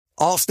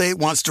Allstate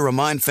wants to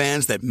remind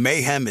fans that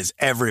mayhem is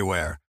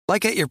everywhere,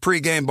 like at your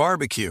pregame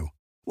barbecue.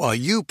 While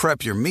you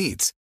prep your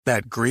meats,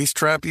 that grease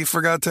trap you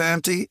forgot to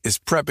empty is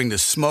prepping to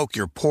smoke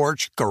your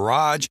porch,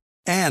 garage,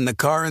 and the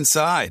car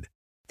inside.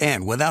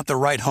 And without the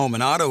right home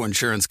and auto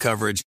insurance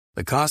coverage,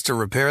 the cost to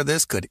repair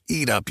this could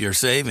eat up your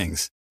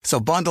savings. So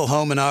bundle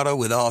home and auto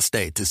with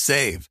Allstate to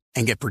save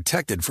and get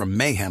protected from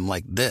mayhem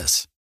like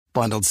this.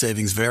 Bundled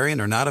savings vary and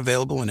are not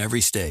available in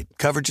every state.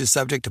 Coverage is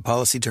subject to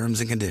policy terms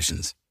and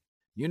conditions.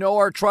 You know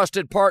our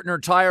trusted partner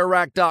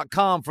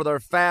TireRack.com for their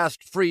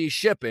fast, free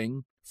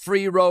shipping,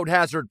 free road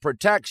hazard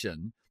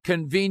protection,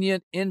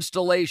 convenient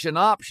installation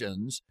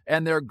options,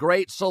 and their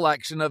great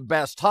selection of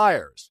best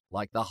tires,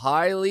 like the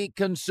highly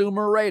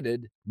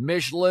consumer-rated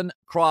Michelin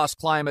Cross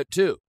Climate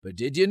 2. But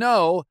did you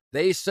know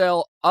they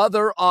sell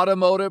other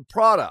automotive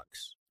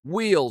products?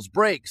 Wheels,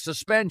 brakes,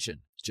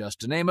 suspension, just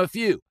to name a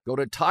few. Go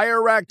to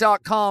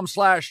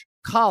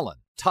TireRack.com/Colin.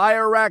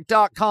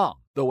 TireRack.com,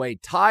 the way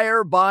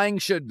tire buying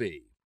should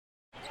be.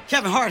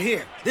 Kevin Hart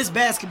here. This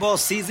basketball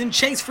season,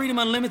 Chase Freedom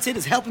Unlimited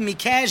is helping me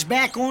cash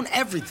back on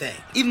everything,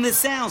 even the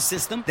sound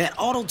system that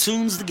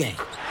auto-tunes the game.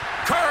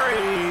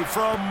 Curry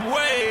from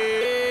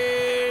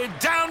way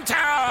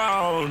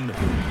downtown.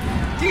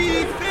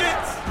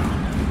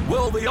 Defense!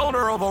 Will the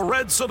owner of a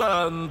red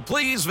sedan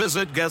please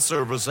visit guest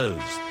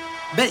services?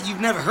 Bet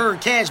you've never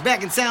heard cash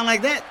back and sound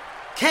like that.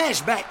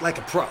 Cash back like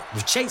a pro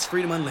with Chase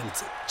Freedom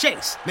Unlimited.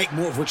 Chase, make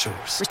more of what's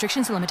yours.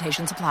 Restrictions and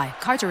limitations apply.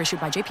 Cards are issued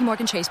by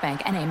JPMorgan Chase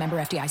Bank and a member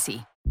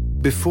FDIC.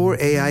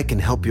 Before AI can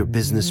help your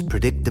business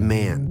predict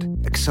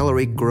demand,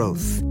 accelerate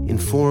growth,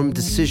 inform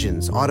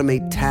decisions,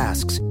 automate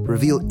tasks,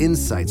 reveal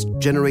insights,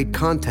 generate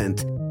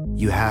content,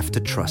 you have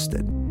to trust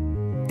it.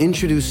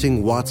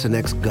 Introducing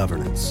watsonx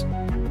Governance,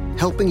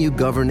 helping you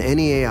govern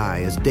any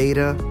AI as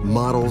data,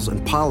 models,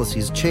 and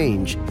policies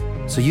change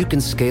so you can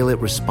scale it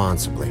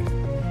responsibly.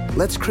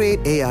 Let's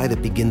create AI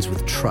that begins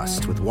with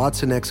trust with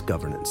watsonx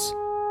Governance.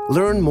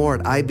 Learn more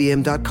at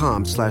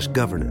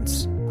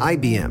ibm.com/governance.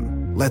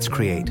 IBM. Let's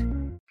create.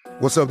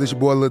 What's up, this your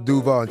boy Lil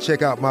Duval, and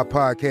check out my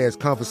podcast,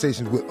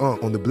 Conversations with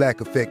Unc, on the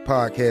Black Effect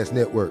Podcast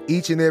Network.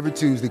 Each and every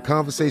Tuesday,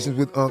 Conversations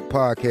with Unc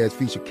podcast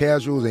feature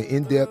casual and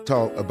in-depth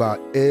talk about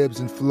ebbs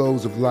and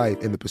flows of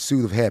life and the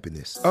pursuit of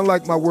happiness.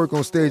 Unlike my work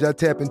on stage, I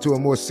tap into a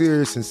more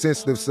serious and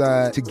sensitive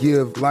side to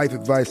give life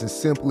advice and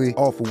simply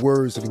offer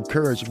words of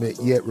encouragement,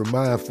 yet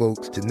remind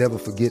folks to never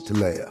forget to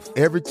laugh.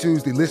 Every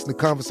Tuesday, listen to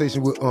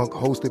Conversation with Unc,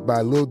 hosted by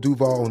Lil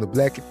Duval on the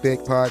Black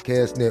Effect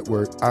Podcast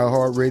Network,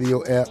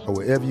 iHeartRadio app, or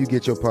wherever you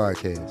get your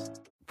podcasts.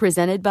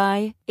 Presented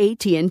by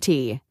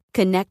AT&T.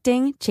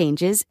 Connecting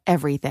changes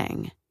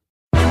everything.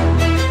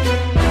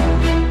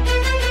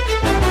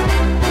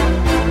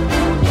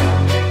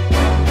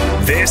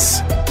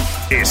 This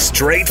is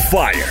Straight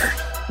Fire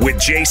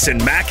with Jason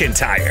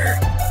McIntyre.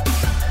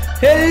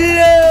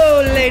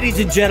 Hello, ladies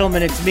and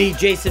gentlemen. It's me,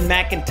 Jason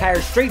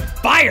McIntyre. Straight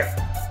Fire.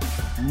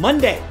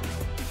 Monday,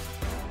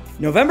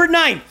 November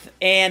 9th.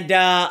 And,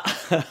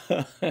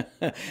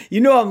 you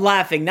know I'm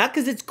laughing, not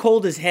because it's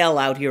cold as hell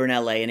out here in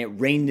LA and it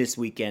rained this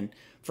weekend.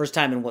 First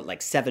time in,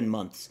 7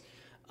 months.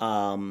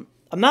 I'm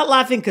not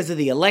laughing because of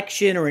the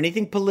election or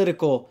anything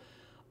political.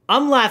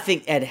 I'm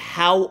laughing at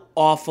how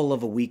awful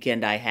of a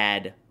weekend I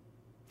had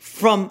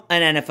from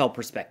an NFL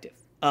perspective.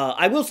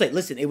 I will say,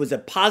 listen, it was a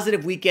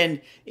positive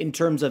weekend in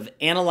terms of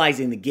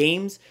analyzing the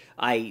games.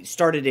 I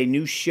started a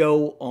new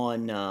show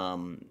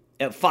on...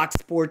 Fox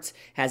Sports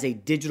has a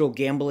digital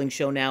gambling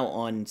show now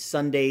on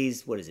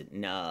Sundays. What is it?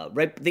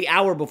 Right the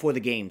hour before the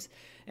games.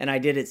 And I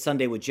did it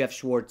Sunday with Jeff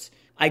Schwartz.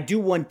 I do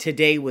one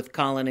today with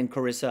Colin and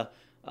Carissa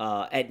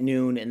at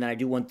noon. And then I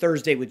do one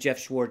Thursday with Jeff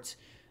Schwartz.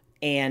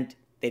 And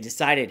they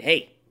decided,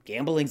 hey,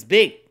 gambling's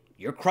big.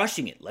 You're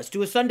crushing it. Let's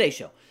do a Sunday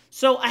show.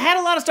 So I had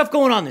a lot of stuff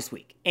going on this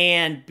week.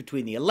 And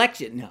between the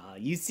election,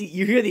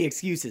 you hear the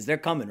excuses. They're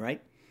coming,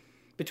 right?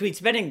 Between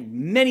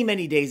spending many,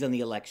 many days on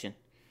the election,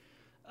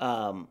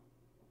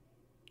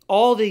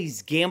 all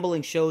these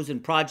gambling shows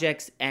and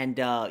projects, and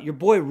your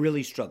boy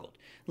really struggled.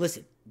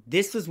 Listen,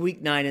 this was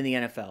week 9 in the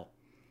NFL.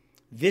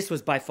 This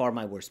was by far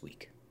my worst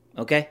week,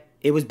 okay?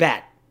 It was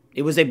bad.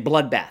 It was a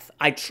bloodbath.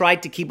 I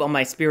tried to keep on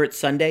my spirit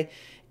Sunday,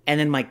 and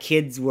then my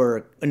kids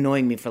were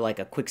annoying me for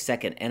a quick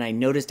second, and I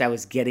noticed I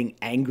was getting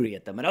angry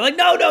at them. And I'm like,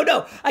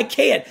 no, I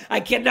can't.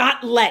 I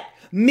cannot let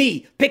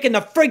me picking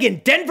the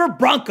friggin' Denver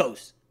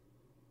Broncos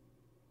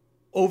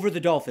over the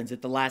Dolphins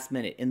at the last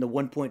minute in the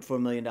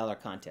 $1.4 million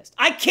contest.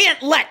 I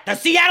can't let the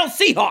Seattle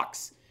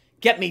Seahawks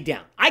get me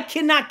down. I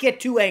cannot get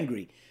too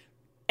angry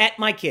at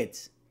my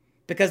kids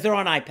because they're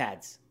on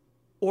iPads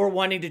or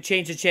wanting to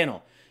change the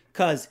channel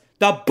because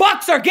the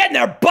Bucs are getting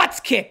their butts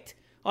kicked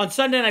on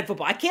Sunday Night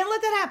Football. I can't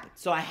let that happen.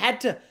 So I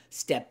had to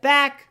step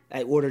back.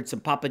 I ordered some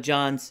Papa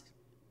John's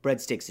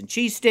breadsticks and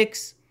cheese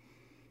sticks.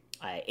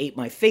 I ate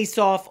my face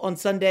off on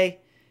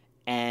Sunday,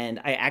 and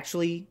I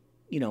actually...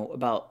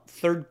 about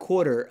third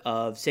quarter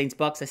of Saints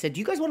Bucks, I said, do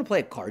you guys want to play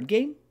a card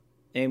game?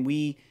 And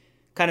we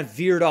kind of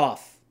veered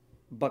off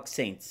Bucks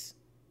Saints,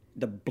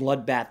 the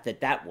bloodbath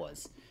that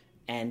was.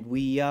 And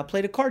we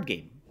played a card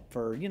game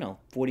for,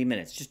 40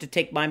 minutes just to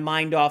take my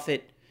mind off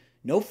it,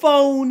 no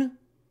phone.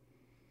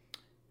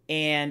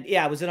 And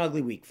yeah, it was an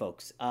ugly week,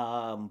 folks.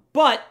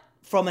 But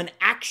from an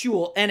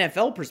actual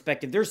NFL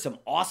perspective, there's some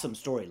awesome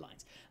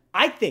storylines.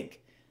 I think,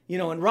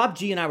 and Rob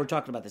G and I were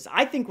talking about this.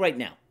 I think right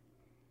now,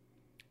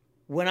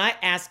 when I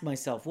ask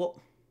myself, well,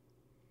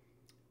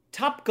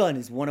 Top Gun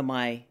is one of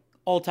my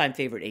all-time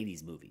favorite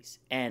 80s movies.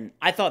 And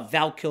I thought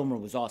Val Kilmer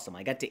was awesome.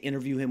 I got to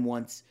interview him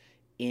once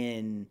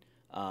in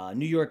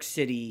New York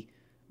City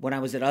when I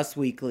was at Us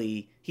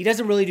Weekly. He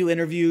doesn't really do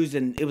interviews,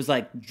 and it was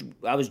like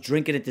I was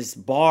drinking at this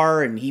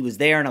bar, and he was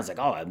there, and I was like,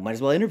 oh, I might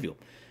as well interview him.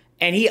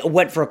 And he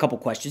went for a couple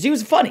questions. He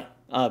was a funny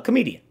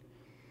comedian.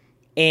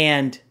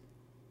 And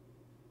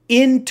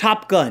in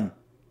Top Gun,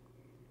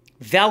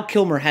 Val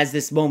Kilmer has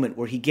this moment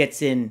where he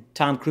gets in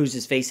Tom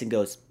Cruise's face and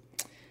goes,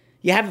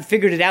 you haven't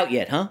figured it out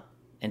yet, huh?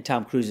 And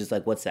Tom Cruise is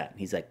like, what's that? And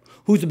he's like,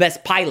 who's the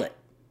best pilot?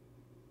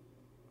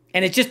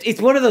 And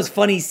it's one of those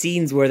funny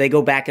scenes where they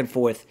go back and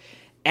forth.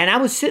 And I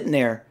was sitting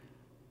there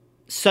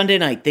Sunday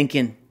night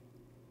thinking,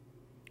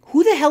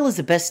 who the hell is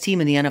the best team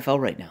in the NFL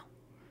right now?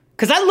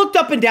 Because I looked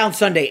up and down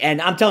Sunday,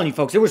 and I'm telling you,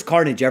 folks, there was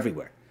carnage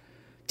everywhere.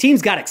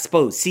 Teams got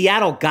exposed.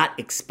 Seattle got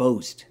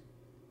exposed.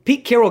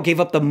 Pete Carroll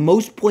gave up the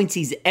most points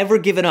he's ever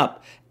given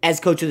up as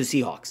coach of the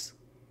Seahawks.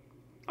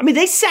 I mean,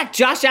 they sacked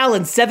Josh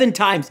Allen 7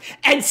 times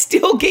and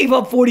still gave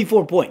up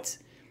 44 points.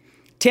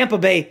 Tampa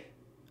Bay,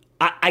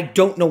 I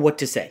don't know what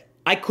to say.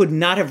 I could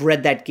not have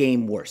read that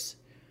game worse.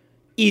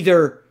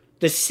 Either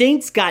the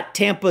Saints got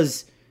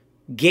Tampa's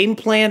game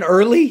plan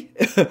early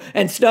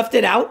and snuffed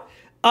it out,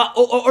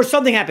 or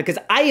something happened,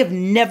 because I have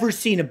never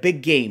seen a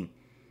big game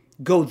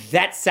go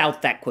that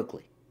south that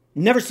quickly.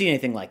 Never seen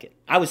anything like it.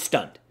 I was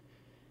stunned.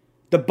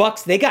 The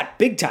Bucs, they got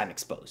big time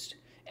exposed.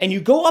 And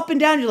you go up and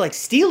down, you're like,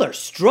 Steelers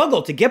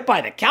struggle to get by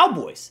the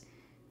Cowboys.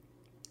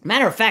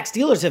 Matter of fact,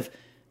 Steelers have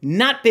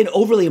not been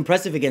overly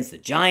impressive against the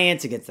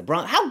Giants, against the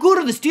Browns. How good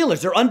are the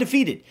Steelers? They're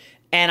undefeated.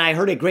 And I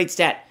heard a great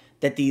stat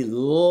that the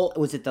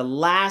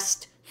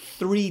last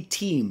 3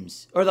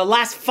 teams, or the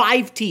last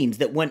 5 teams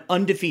that went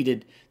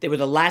undefeated, they were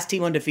the last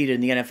team undefeated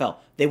in the NFL.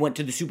 They went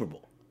to the Super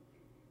Bowl.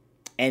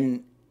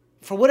 And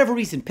for whatever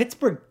reason,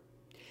 Pittsburgh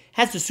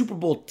has the Super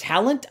Bowl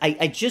talent.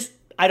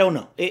 I don't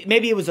know.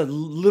 Maybe it was a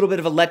little bit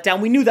of a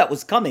letdown. We knew that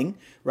was coming,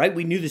 right?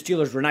 We knew the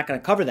Steelers were not going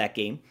to cover that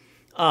game.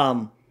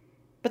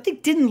 But they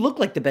didn't look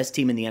like the best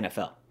team in the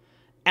NFL.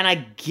 And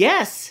I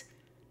guess,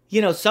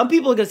 some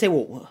people are going to say,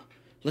 well,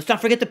 let's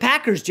not forget the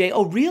Packers, Jay.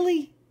 Oh,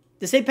 really?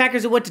 The same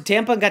Packers that went to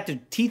Tampa and got their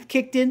teeth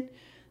kicked in?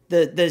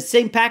 The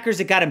same Packers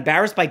that got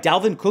embarrassed by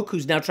Dalvin Cook,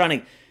 who's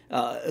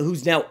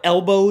now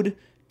elbowed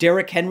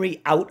Derrick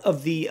Henry out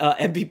of the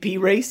MVP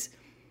race?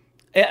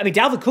 I mean,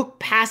 Dalvin Cook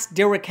passed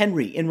Derrick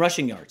Henry in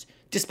rushing yards,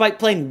 despite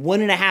playing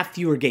 1.5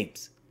 fewer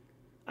games.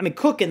 I mean,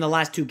 Cook in the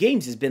last 2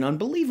 games has been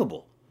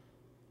unbelievable.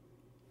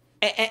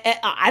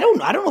 I don't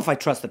know if I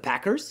trust the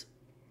Packers.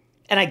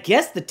 And I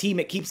guess the team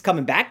it keeps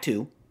coming back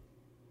to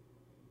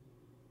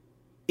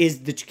is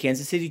the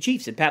Kansas City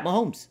Chiefs and Pat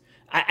Mahomes.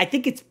 I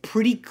think it's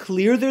pretty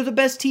clear they're the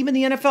best team in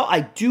the NFL. I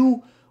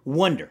do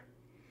wonder.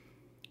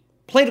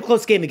 Played a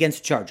close game against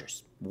the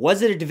Chargers.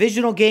 Was it a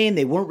divisional game?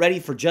 They weren't ready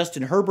for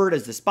Justin Herbert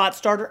as the spot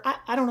starter.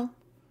 I don't know.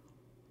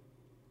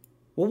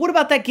 Well, what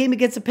about that game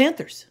against the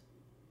Panthers?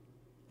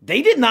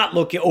 They did not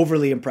look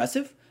overly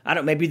impressive.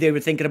 Maybe they were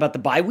thinking about the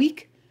bye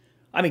week.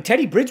 I mean,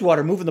 Teddy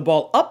Bridgewater moving the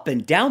ball up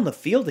and down the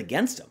field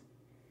against them.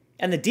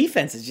 And the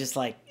defense is just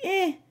like,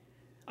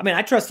 I mean,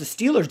 I trust the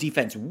Steelers'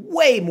 defense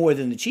way more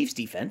than the Chiefs'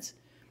 defense.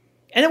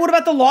 And then what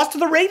about the loss to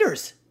the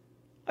Raiders?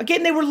 A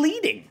game they were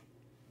leading.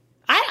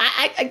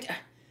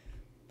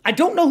 I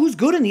don't know who's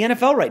good in the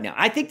NFL right now.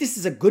 I think this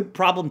is a good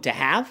problem to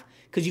have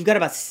because you've got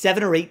about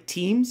 7 or 8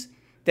 teams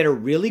that are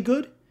really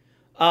good.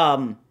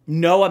 No,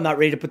 I'm not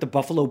ready to put the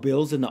Buffalo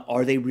Bills in the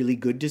are they really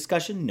good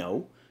discussion.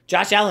 No.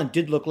 Josh Allen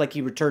did look like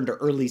he returned to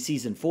early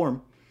season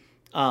form.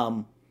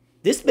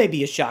 This may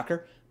be a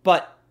shocker,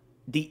 but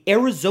the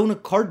Arizona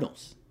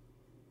Cardinals,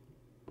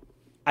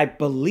 I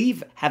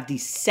believe, have the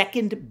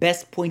 2nd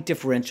best point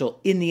differential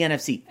in the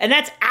NFC. And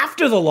that's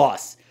after the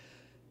loss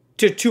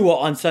to Tua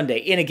on Sunday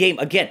in a game.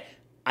 Again,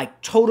 I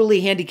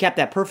totally handicapped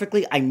that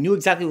perfectly. I knew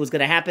exactly what was going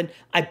to happen.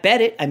 I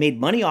bet it. I made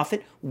money off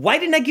it. Why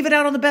didn't I give it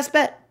out on the best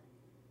bet?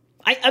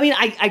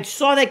 I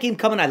saw that game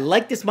coming. I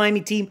like this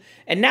Miami team.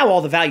 And now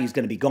all the value is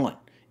going to be gone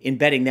in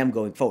betting them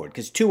going forward.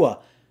 Because Tua,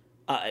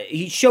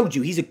 he showed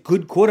you he's a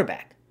good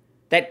quarterback.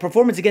 That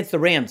performance against the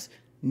Rams,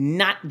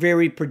 not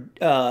very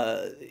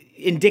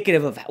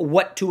indicative of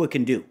what Tua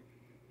can do.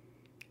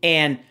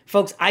 And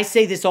folks, I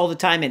say this all the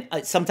time,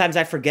 and sometimes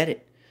I forget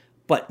it.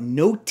 But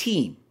no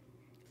team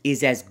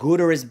is as good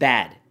or as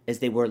bad as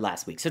they were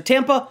last week. So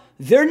Tampa,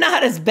 they're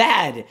not as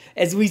bad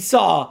as we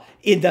saw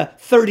in the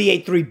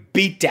 38-3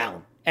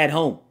 beatdown at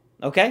home,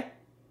 okay?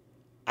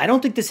 I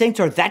don't think the Saints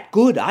are that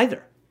good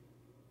either.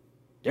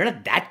 They're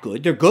not that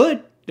good. They're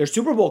good. They're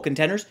Super Bowl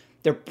contenders.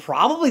 They're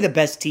probably the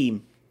best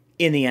team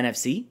in the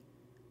NFC.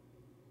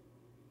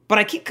 But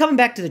I keep coming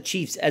back to the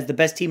Chiefs as the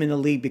best team in the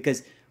league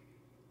because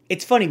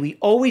it's funny. We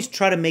always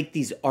try to make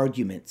these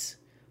arguments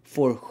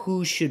for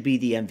who should be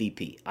the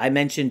MVP. I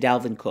mentioned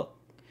Dalvin Cook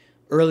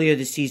Earlier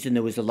this season,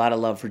 there was a lot of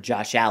love for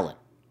Josh Allen.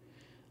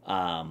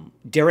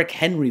 Derrick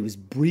Henry was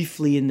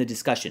briefly in the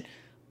discussion.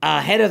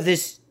 Ahead of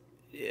this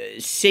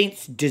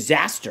Saints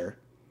disaster,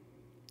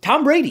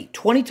 Tom Brady,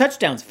 20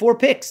 touchdowns, 4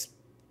 picks,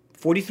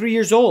 43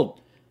 years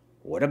old.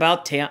 What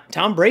about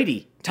Tom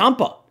Brady,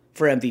 Tampa,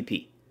 for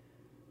MVP?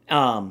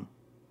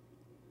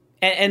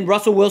 And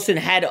Russell Wilson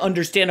had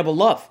understandable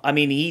love. I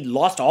mean, he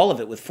lost all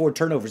of it with 4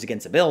 turnovers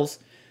against the Bills,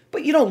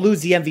 but you don't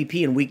lose the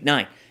MVP in Week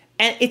 9.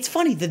 And it's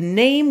funny, the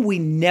name we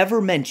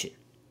never mention,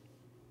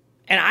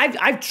 and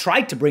I've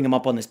tried to bring him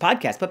up on this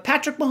podcast, but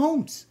Patrick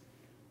Mahomes.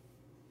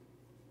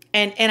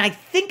 And I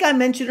think I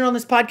mentioned it on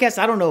this podcast.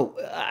 I don't know.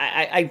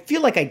 I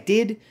feel like I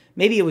did.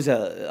 Maybe it was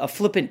a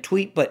flippant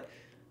tweet, but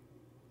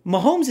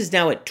Mahomes is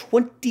now at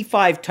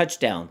 25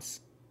 touchdowns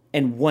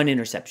and 1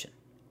 interception.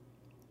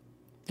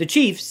 The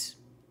Chiefs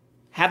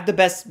have the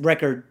best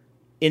record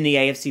in the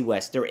AFC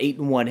West. They're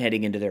 8-1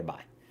 heading into their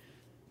bye.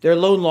 Their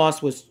lone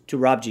loss was to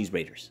Rob G's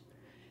Raiders.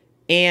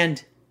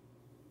 And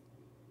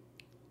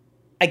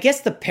I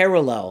guess the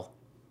parallel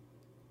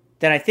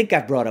that I think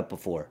I've brought up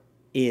before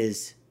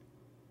is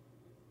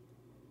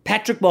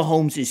Patrick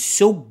Mahomes is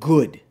so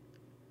good.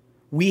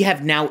 We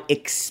have now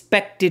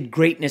expected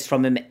greatness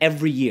from him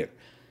every year.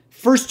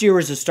 First year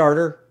as a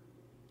starter,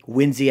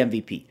 wins the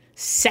MVP.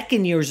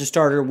 Second year as a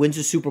starter, wins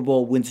a Super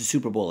Bowl, wins a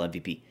Super Bowl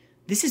MVP.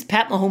 This is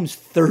Pat Mahomes'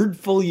 3rd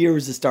full year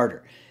as a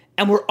starter.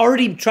 And we're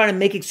already trying to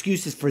make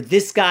excuses for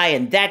this guy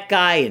and that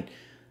guy.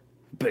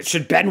 But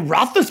should Ben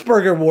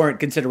Roethlisberger warrant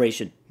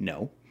consideration?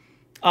 No.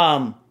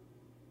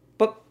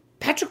 But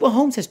Patrick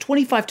Mahomes has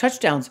 25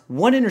 touchdowns,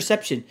 1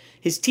 interception.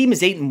 His team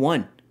is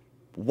 8-1.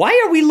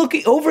 Why are we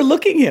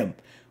overlooking him?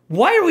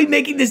 Why are we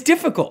making this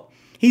difficult?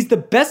 He's the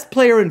best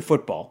player in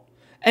football.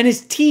 And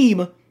his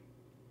team,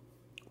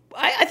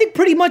 I think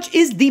pretty much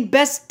is the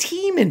best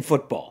team in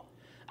football.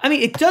 I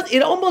mean,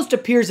 it almost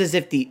appears as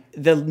if the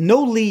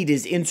no lead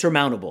is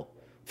insurmountable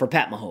for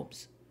Pat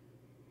Mahomes.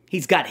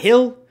 He's got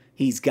Hill.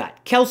 He's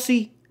got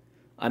Kelsey.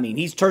 I mean,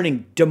 he's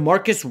turning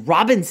DeMarcus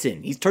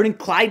Robinson. He's turning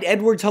Clyde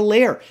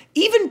Edwards-Helaire.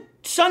 Even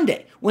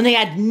Sunday, when they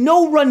had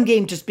no run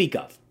game to speak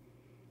of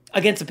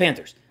against the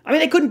Panthers. I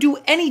mean, they couldn't do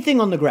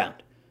anything on the ground.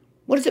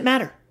 What does it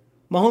matter?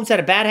 Mahomes had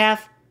a bad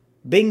half.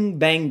 Bing,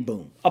 bang,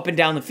 boom. Up and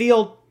down the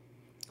field.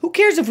 Who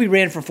cares if we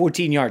ran for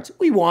 14 yards?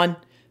 We won.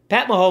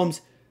 Pat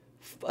Mahomes,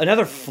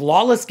 another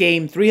flawless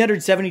game,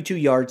 372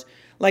 yards.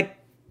 Like,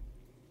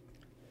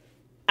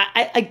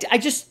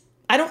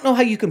 I don't know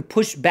how you can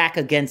push back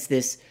against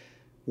this.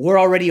 We're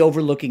already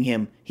overlooking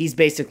him. He's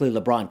basically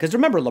LeBron. Because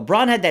remember,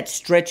 LeBron had that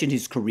stretch in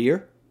his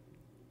career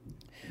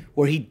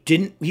where he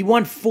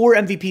won 4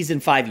 MVPs in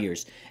 5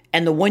 years.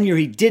 And the 1 year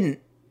he didn't,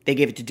 they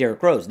gave it to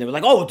Derrick Rose. And they were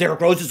like, oh,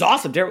 Derrick Rose is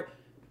awesome. Derrick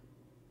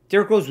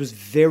Rose was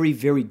very,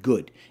 very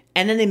good.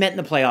 And then they met in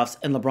the playoffs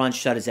and LeBron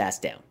shut his ass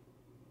down.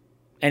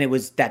 And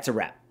that's a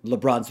wrap.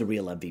 LeBron's the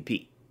real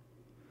MVP.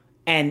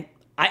 And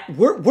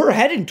we're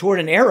heading toward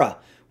an era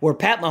where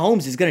Pat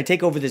Mahomes is going to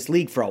take over this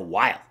league for a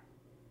while.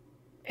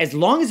 As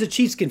long as the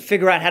Chiefs can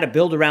figure out how to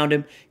build around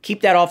him,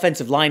 keep that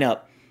offensive line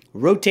up,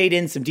 rotate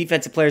in some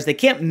defensive players. They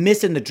can't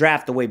miss in the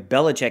draft the way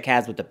Belichick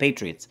has with the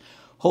Patriots.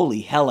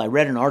 Holy hell, I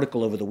read an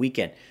article over the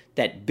weekend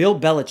that Bill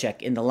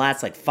Belichick in the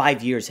last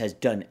 5 years has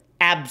done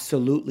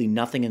absolutely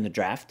nothing in the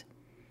draft.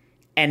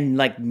 And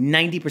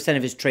 90%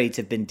 of his trades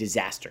have been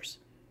disasters.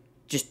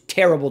 Just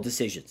terrible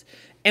decisions.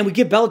 And we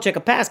give Belichick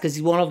a pass because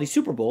he's won all these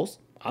Super Bowls.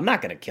 I'm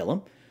not going to kill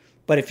him.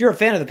 But if you're a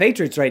fan of the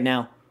Patriots right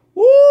now,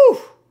 woo!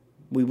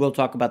 We will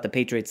talk about the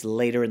Patriots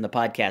later in the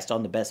podcast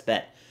on the best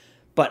bet.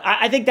 But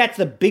I think that's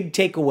the big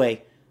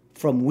takeaway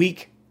from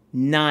Week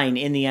 9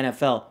 in the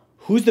NFL.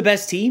 Who's the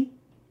best team?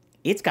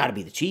 It's got to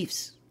be the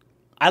Chiefs.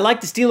 I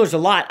like the Steelers a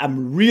lot.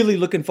 I'm really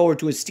looking forward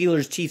to a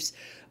Steelers-Chiefs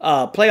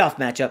playoff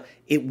matchup.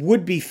 It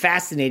would be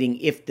fascinating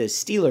if the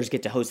Steelers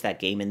get to host that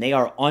game, and they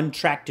are on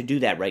track to do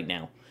that right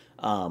now.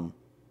 And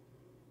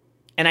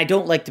I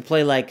don't like to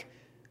play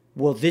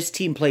this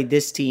team played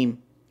this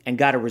team and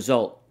got a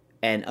result,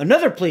 and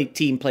another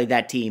team played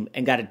that team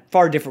and got a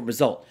far different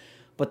result.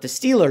 But the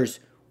Steelers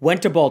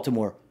went to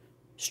Baltimore,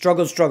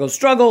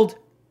 struggled,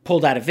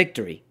 pulled out a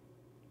victory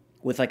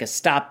with a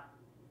stop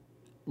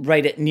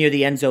right near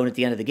the end zone at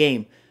the end of the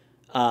game.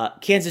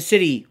 Kansas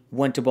City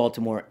went to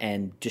Baltimore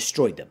and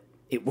destroyed them.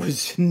 It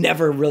was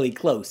never really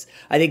close.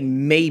 I think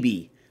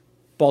maybe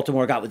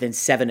Baltimore got within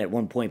 7 at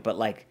one point, but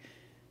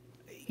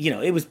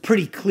it was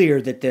pretty clear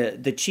that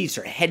the Chiefs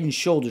are head and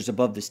shoulders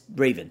above the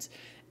Ravens.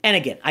 And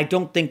again, I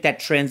don't think that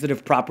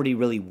transitive property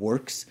really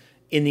works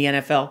in the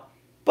NFL,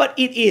 but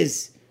it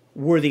is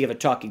worthy of a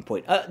talking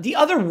point. The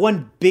other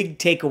one big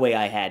takeaway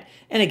I had,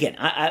 and again,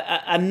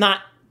 I'm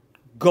not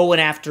going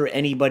after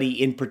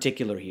anybody in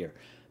particular here,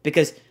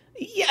 because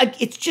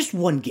it's just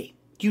one game.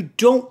 You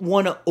don't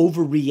want to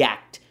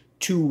overreact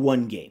to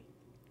one game.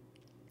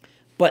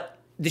 But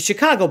the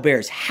Chicago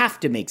Bears have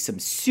to make some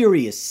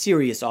serious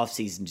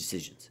offseason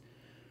decisions.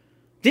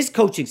 This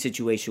coaching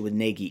situation with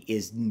Nagy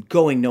is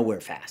going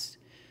nowhere fast.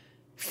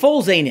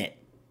 Foles ain't it.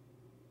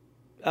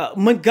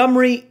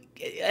 Montgomery,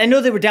 I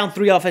know they were down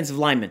 3 offensive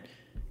linemen.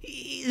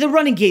 The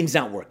running game's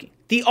not working.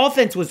 The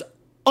offense was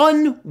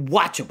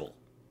unwatchable.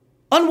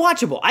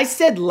 Unwatchable. I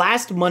said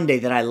last Monday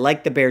that I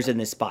liked the Bears in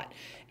this spot.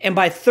 And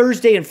by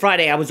Thursday and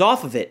Friday, I was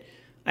off of it.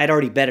 I'd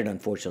already bet it,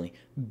 unfortunately,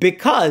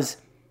 because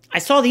I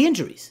saw the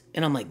injuries.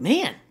 And I'm like,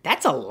 man,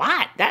 that's a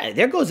lot.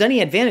 There goes any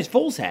advantage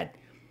Foles had.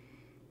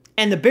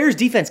 And the Bears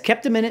defense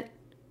kept him in it,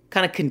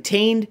 kind of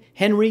contained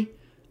Henry.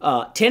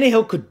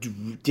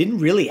 Tannehill didn't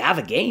really have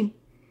a game.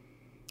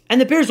 And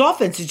the Bears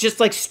offense is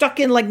just like stuck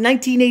in like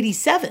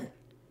 1987.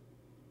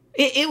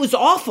 It was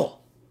awful.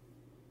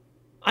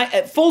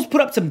 Foles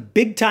put up some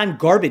big-time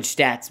garbage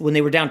stats when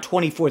they were down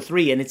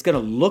 24-3, and it's going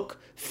to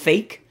look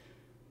fake.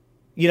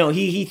 You know,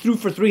 he threw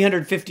for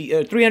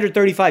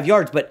 335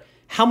 yards, but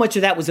how much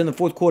of that was in the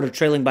fourth quarter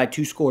trailing by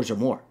 2 scores or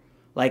more?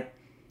 Like,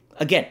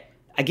 again,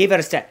 I gave out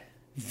a stat.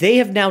 They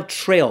have now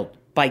trailed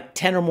by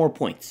 10 or more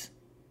points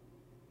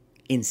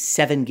in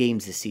 7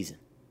 games this season.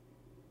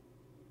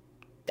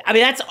 I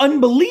mean, that's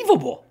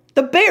unbelievable.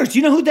 The Bears,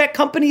 you know who that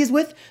company is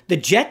with? The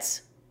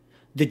Jets,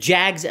 the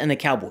Jags, and the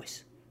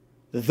Cowboys.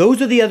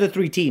 Those are the other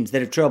 3 teams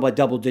that have trailed by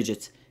double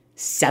digits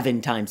 7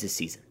 times this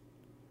season.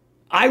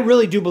 I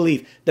really do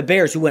believe the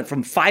Bears, who went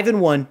from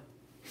 5-1,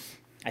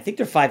 I think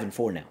they're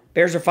 5-4 now.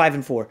 Bears are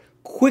 5-4,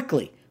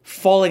 quickly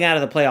falling out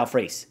of the playoff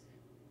race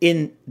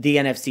in the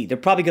NFC. They're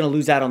probably going to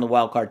lose out on the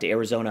wild card to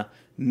Arizona,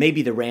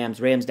 maybe the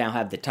Rams. Rams now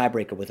have the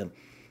tiebreaker with them.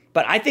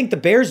 But I think the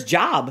Bears'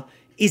 job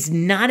is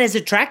not as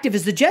attractive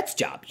as the Jets'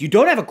 job. You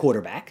don't have a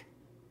quarterback.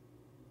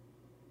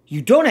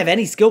 You don't have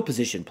any skill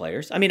position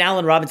players. I mean,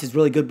 Allen Robinson's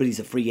really good, but he's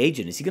a free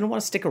agent. Is he going to want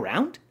to stick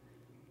around?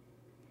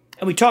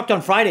 And we talked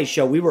on Friday's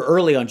show. We were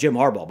early on Jim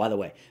Harbaugh, by the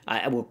way.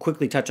 I will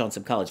quickly touch on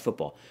some college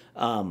football.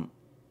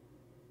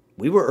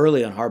 We were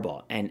early on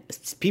Harbaugh, and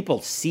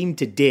people seem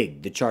to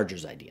dig the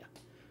Chargers idea.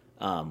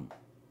 I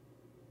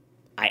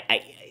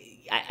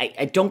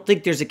don't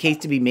think there's a case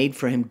to be made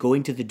for him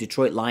going to the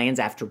Detroit Lions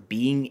after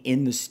being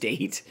in the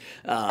state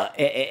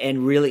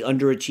and really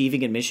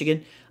underachieving in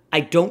Michigan. I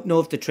don't know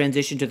if the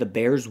transition to the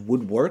Bears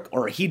would work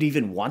or he'd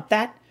even want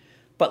that.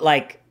 But,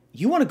 like,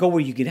 you want to go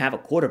where you can have a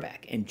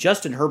quarterback. And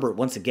Justin Herbert,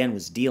 once again,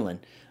 was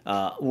dealing.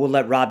 We'll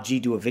let Rob G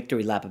do a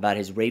victory lap about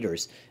his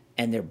Raiders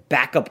and their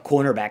backup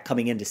cornerback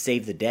coming in to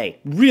save the day.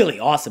 Really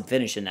awesome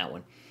finish in that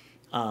one.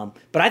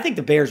 But I think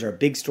the Bears are a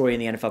big story in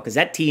the NFL because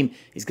that team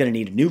is going to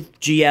need a new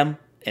GM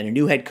and a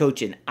new head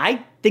coach, and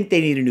I think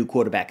they need a new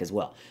quarterback as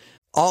well.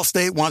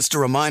 Allstate wants to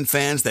remind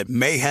fans that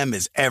mayhem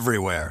is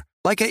everywhere,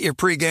 like at your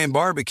pregame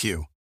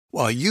barbecue.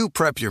 While you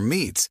prep your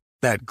meats,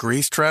 that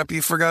grease trap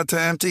you forgot to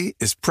empty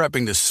is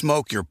prepping to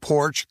smoke your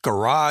porch,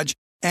 garage,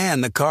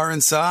 and the car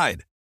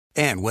inside.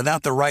 And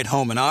without the right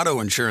home and auto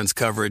insurance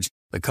coverage,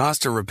 the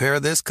cost to repair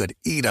this could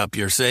eat up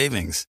your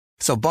savings.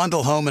 So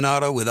bundle home and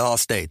auto with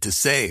Allstate to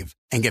save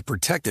and get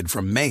protected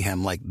from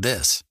mayhem like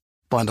this.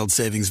 Bundled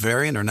savings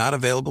vary and are not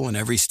available in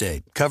every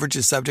state. Coverage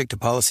is subject to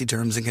policy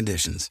terms and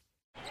conditions.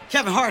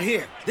 Kevin Hart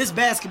here. This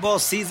basketball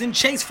season,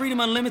 Chase Freedom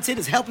Unlimited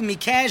is helping me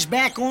cash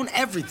back on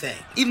everything.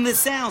 Even the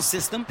sound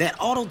system that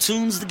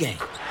auto-tunes the game.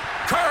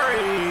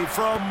 Curry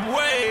from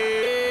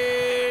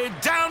way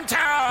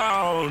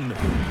downtown.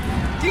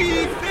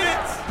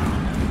 Defense.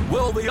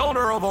 Will the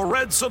owner of a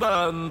red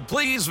sedan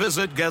please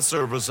visit guest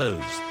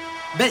services?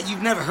 Bet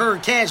you've never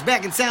heard cash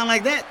back and sound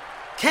like that.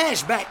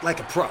 Cash back like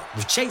a pro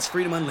with Chase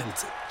Freedom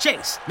Unlimited.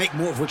 Chase, make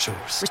more of what's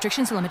yours.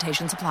 Restrictions and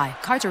limitations apply.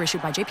 Cards are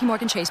issued by JP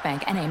Morgan Chase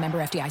Bank, N.A., member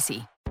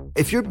FDIC.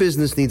 If your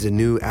business needs a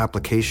new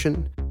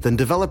application, then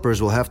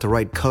developers will have to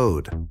write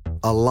code.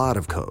 A lot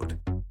of code.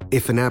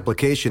 If an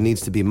application needs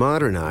to be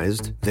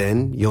modernized,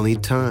 then you'll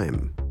need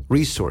time,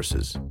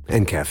 resources,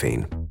 and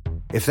caffeine.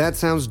 If that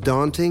sounds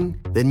daunting,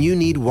 then you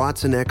need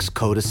Watson X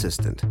Code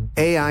Assistant.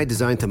 AI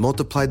designed to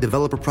multiply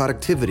developer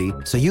productivity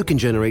so you can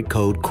generate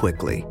code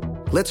quickly.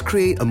 Let's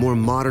create a more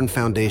modern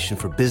foundation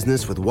for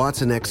business with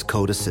Watson X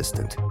Code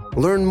Assistant.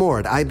 Learn more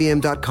at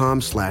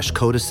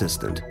ibm.com/code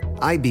assistant.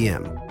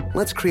 IBM.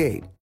 Let's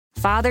create.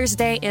 Father's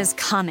Day is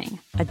coming,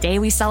 a day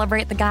we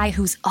celebrate the guy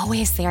who's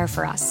always there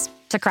for us.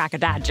 To crack a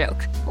dad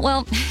joke.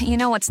 Well, you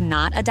know what's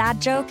not a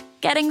dad joke?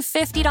 Getting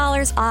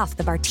 $50 off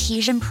the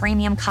Bartesian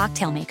Premium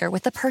Cocktail Maker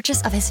with the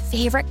purchase of his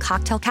favorite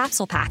cocktail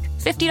capsule pack.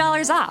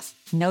 $50 off.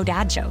 No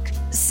dad joke.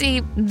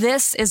 See,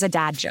 this is a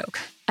dad joke.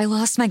 I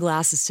lost my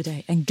glasses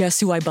today, and guess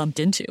who I bumped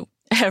into?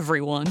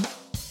 Everyone.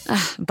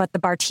 But the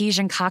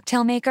Bartesian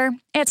Cocktail Maker,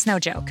 it's no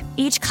joke.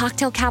 Each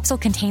cocktail capsule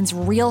contains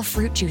real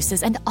fruit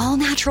juices and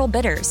all-natural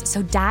bitters,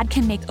 so Dad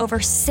can make over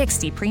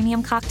 60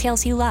 premium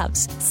cocktails he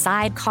loves.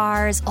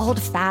 Sidecars,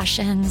 old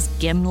fashions,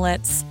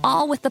 gimlets,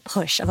 all with the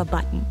push of a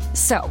button.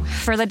 So,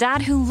 for the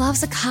dad who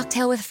loves a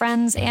cocktail with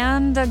friends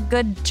and a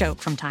good joke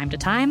from time to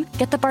time,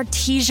 get the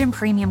Bartesian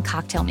Premium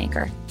Cocktail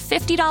Maker.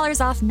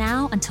 $50 off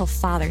now until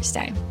Father's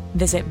Day.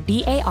 Visit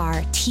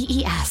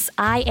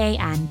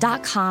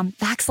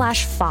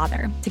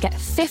BARTESIAN.com/father to get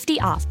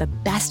 50 off the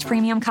best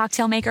premium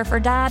cocktail maker for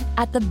dad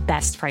at the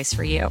best price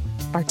for you.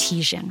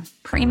 Bartesian.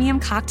 Premium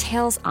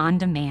cocktails on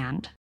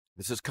demand.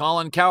 This is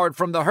Colin Cowherd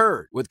from The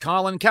Herd with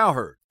Colin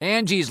Cowherd.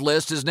 Angie's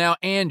List is now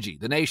Angie,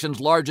 the nation's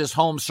largest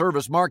home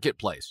service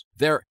marketplace.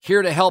 They're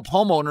here to help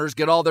homeowners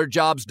get all their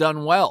jobs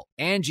done well.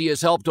 Angie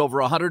has helped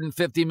over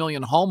 150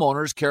 million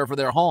homeowners care for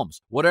their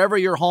homes. Whatever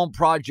your home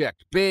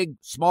project, big,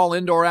 small,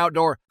 indoor,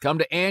 outdoor, come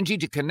to Angie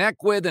to connect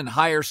with and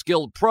hire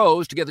skilled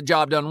pros to get the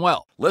job done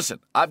well. Listen,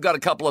 I've got a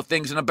couple of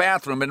things in a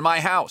bathroom in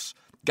my house.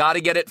 Got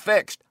to get it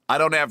fixed. I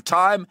don't have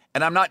time,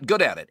 and I'm not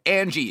good at it.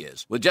 Angie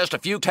is. With just a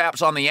few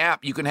taps on the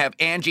app, you can have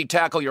Angie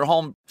tackle your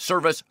home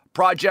service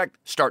project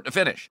start to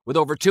finish. With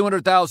over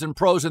 200,000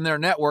 pros in their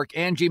network,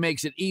 Angie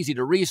makes it easy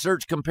to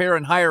research, compare,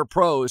 and hire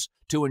pros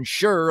to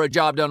ensure a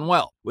job done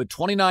well. With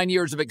 29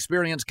 years of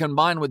experience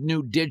combined with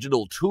new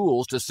digital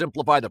tools to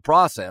simplify the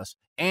process,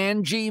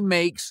 Angie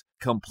makes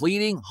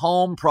completing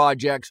home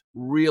projects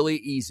really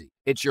easy.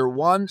 It's your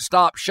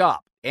one-stop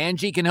shop.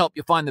 Angie can help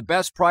you find the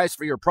best price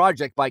for your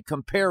project by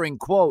comparing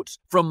quotes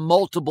from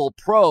multiple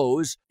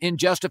pros in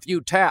just a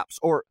few taps,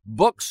 or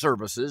book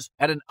services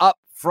at an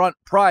upfront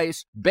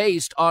price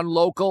based on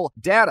local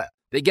data.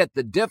 They get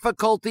the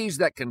difficulties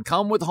that can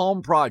come with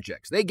home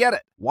projects. They get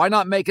it. Why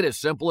not make it as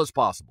simple as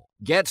possible?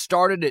 Get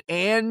started at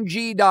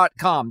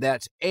Angie.com.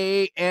 That's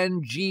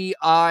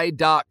ANGI.com,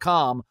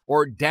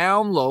 or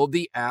download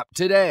the app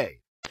today.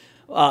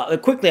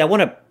 Quickly, I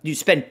want to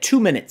spend 2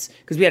 minutes,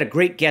 because we had a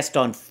great guest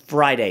on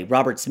Friday,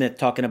 Robert Smith,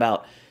 talking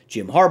about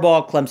Jim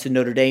Harbaugh, Clemson,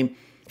 Notre Dame.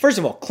 First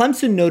of all,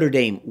 Clemson, Notre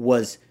Dame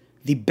was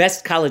the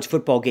best college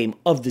football game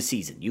of the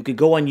season. You could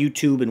go on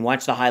YouTube and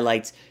watch the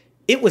highlights.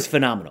 It was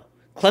phenomenal.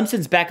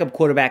 Clemson's backup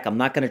quarterback, I'm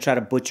not going to try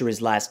to butcher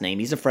his last name.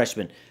 He's a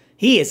freshman.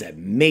 He is a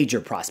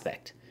major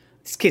prospect.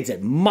 This kid's a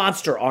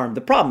monster arm.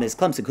 The problem is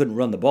Clemson couldn't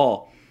run the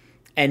ball,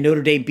 and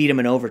Notre Dame beat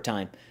him in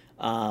overtime.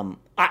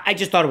 I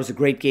just thought it was a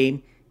great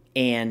game,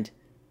 and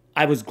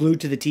I was glued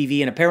to the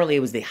TV, and apparently it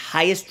was the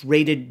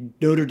highest-rated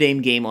Notre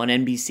Dame game on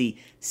NBC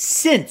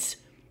since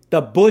the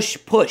Bush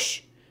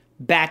push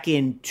back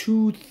in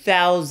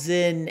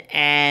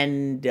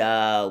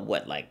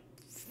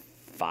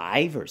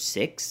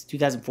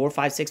 2004,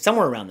 5, 6,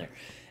 somewhere around there.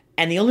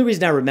 And the only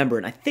reason I remember,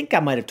 and I think I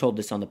might have told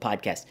this on the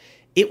podcast,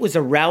 it was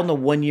around the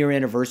 1-year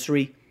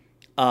anniversary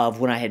of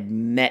when I had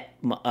met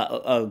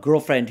a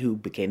girlfriend who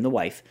became the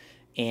wife,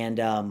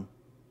 and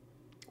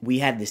we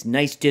had this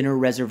nice dinner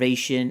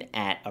reservation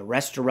at a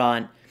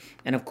restaurant.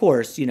 And of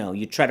course,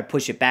 you try to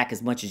push it back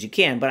as much as you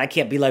can, but I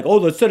can't be like,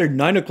 let's set a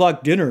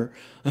 9:00 dinner,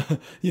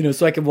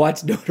 so I can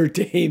watch Notre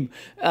Dame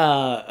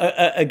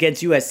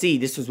against USC.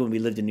 This was when we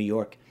lived in New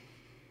York.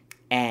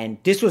 And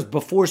this was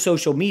before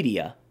social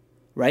media,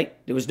 right?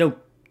 There was no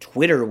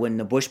Twitter when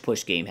the Bush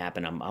push game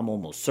happened, I'm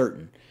almost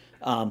certain.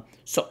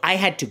 So I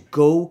had to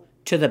go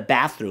to the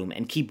bathroom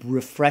and keep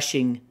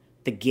refreshing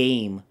the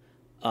game,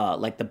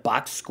 like the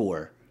box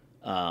score,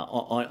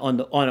 on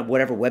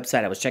whatever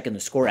website I was checking the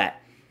score at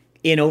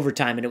in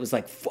overtime. And it was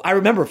like, I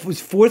remember it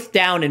was 4th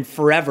down and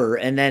forever.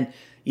 And then,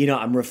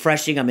 I'm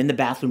refreshing. I'm in the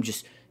bathroom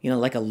just,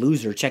 like a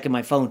loser checking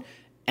my phone.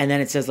 And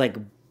then it says like,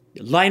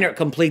 Leinart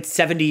completes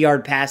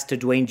 70-yard pass to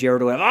Dwayne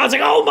Jarrett. I was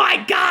like, oh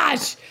my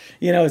gosh!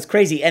 It's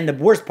crazy. And the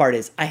worst part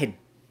is I had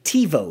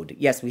TiVo'd.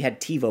 Yes, we had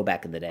TiVo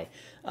back in the day.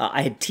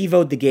 I had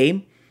TiVo'd the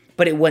game,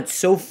 but it went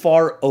so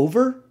far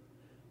over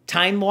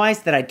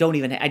time-wise that I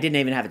didn't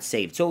even have it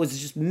saved. So it was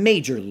just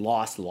major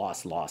loss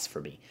for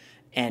me.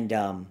 And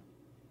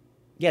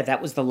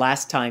that was the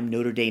last time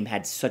Notre Dame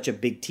had such a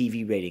big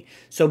TV rating.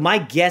 So my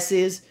guess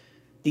is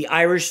the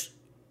Irish,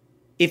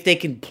 if they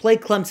can play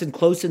Clemson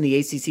close in the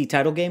ACC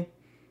title game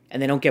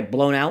and they don't get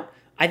blown out,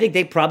 I think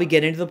they probably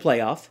get into the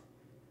playoff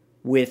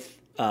with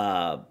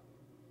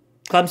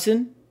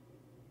Clemson,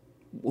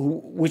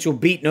 which will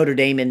beat Notre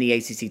Dame in the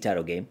ACC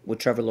title game with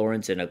Trevor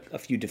Lawrence and a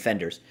few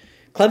defenders.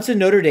 Clemson,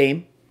 Notre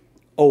Dame,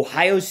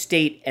 Ohio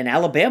State, and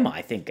Alabama,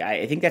 I think.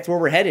 I think that's where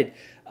we're headed,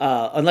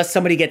 unless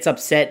somebody gets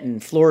upset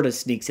and Florida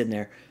sneaks in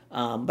there.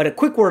 But a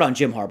quick word on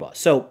Jim Harbaugh.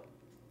 So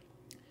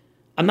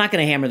I'm not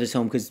going to hammer this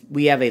home because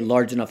we have a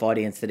large enough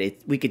audience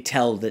that we could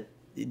tell that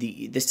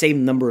the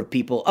same number of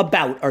people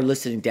are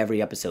listening to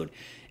every episode.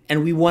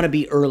 And we want to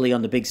be early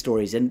on the big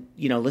stories. And,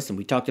 listen,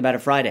 we talked about it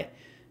Friday.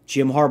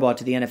 Jim Harbaugh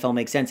to the NFL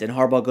makes sense. And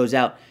Harbaugh goes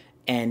out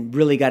and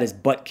really got his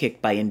butt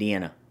kicked by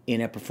Indiana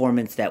in a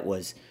performance that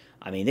was,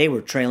 they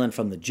were trailing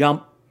from the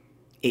jump.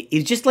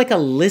 It's just like a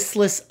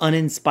listless,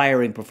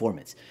 uninspiring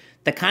performance.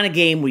 The kind of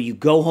game where you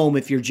go home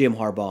if you're Jim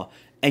Harbaugh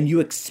and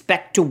you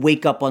expect to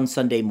wake up on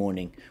Sunday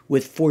morning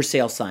with for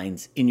sale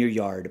signs in your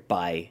yard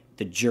by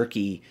the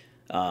jerky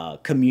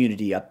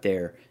community up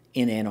there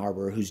in Ann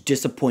Arbor who's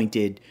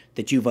disappointed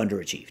that you've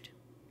underachieved.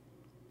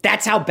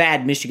 That's how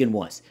bad Michigan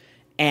was.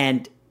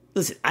 And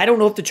listen, I don't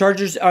know if the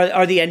Chargers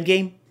are the end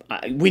game.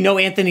 We know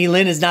Anthony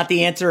Lynn is not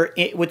the answer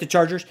with the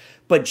Chargers,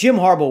 but Jim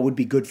Harbaugh would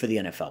be good for the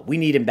NFL. We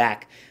need him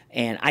back,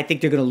 and I think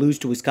they're going to lose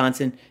to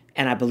Wisconsin,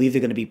 and I believe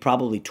they're going to be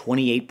probably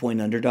 28-point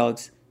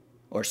underdogs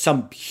or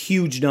some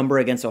huge number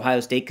against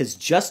Ohio State because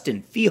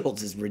Justin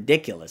Fields is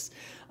ridiculous.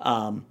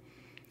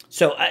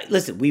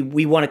 Listen,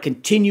 we want to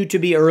continue to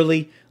be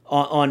early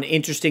on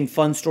interesting,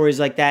 fun stories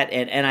like that.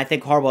 And I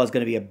think Harbaugh is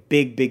going to be a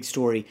big, big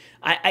story.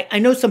 I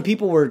know some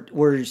people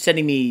were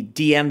sending me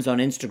DMs on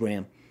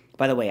Instagram.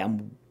 By the way,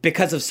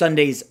 because of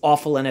Sunday's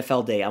awful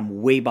NFL day,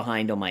 I'm way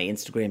behind on my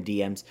Instagram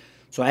DMs.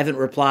 So I haven't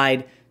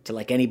replied to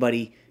like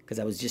anybody because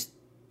I was just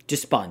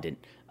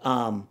despondent.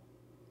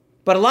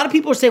 But a lot of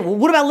people are saying, well,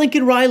 what about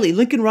Lincoln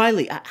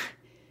Riley?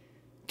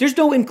 There's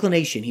no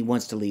inclination he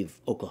wants to leave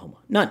Oklahoma.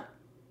 None.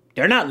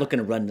 They're not looking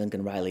to run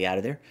Lincoln Riley out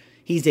of there.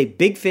 He's a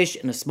big fish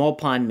in a small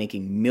pond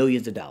making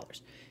millions of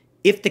dollars.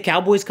 If the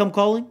Cowboys come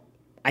calling,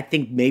 I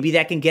think maybe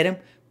that can get him.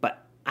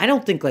 But I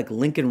don't think like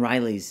Lincoln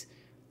Riley's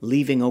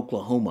leaving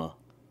Oklahoma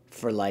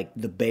for like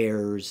the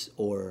Bears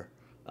or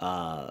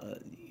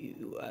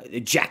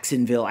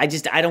Jacksonville. I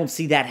don't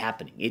see that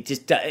happening. It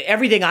just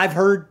everything I've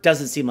heard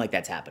doesn't seem like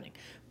that's happening.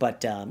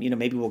 But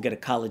maybe we'll get a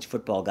college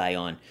football guy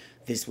on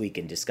this week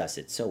and discuss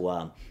it.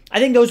 So I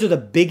think those are the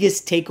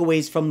biggest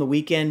takeaways from the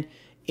weekend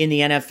in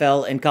the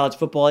NFL and college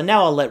football. And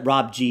now I'll let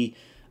Rob G.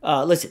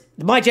 Listen,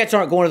 my Jets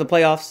aren't going to the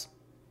playoffs.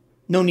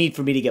 No need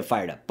for me to get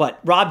fired up. But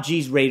Rob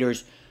G's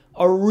Raiders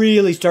are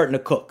really starting to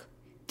cook.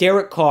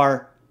 Derek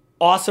Carr,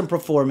 awesome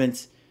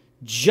performance,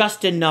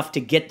 just enough to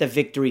get the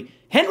victory.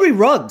 Henry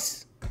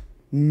Ruggs,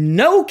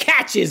 no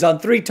catches on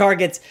 3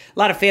 targets. A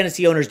lot of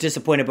fantasy owners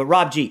disappointed. But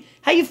Rob G,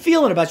 how you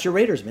feeling about your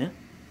Raiders, man?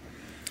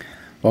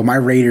 Well, my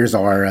Raiders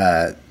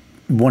are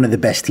one of the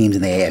best teams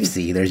in the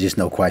AFC. There's just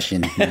no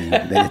question.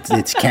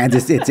 It's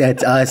Kansas. It's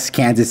us,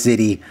 Kansas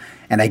City,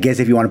 and I guess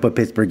if you want to put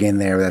Pittsburgh in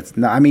there,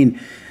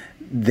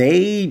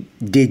 they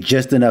did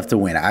just enough to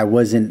win. I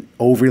wasn't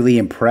overly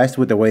impressed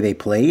with the way they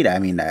played. I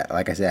mean,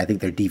 like I said, I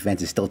think their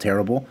defense is still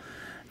terrible.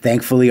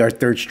 Thankfully, our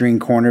third-string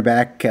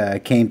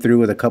cornerback came through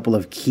with a couple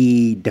of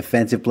key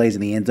defensive plays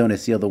in the end zone to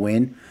seal the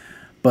win.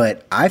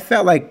 But I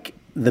felt like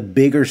the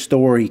bigger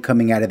story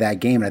coming out of that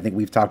game, and I think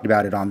we've talked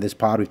about it on this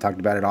pod, we've talked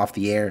about it off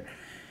the air.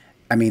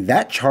 I mean,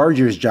 that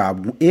Chargers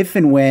job, if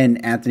and when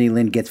Anthony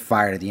Lynn gets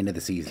fired at the end of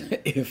the season,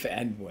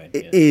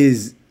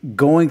 is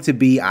going to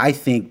be, I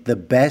think, the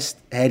best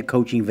head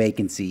coaching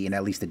vacancy in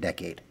at least a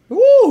decade.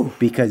 Woo!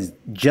 Because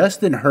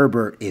Justin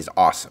Herbert is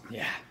awesome.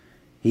 Yeah.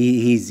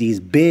 He's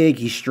big,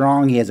 he's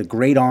strong, he has a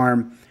great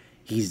arm,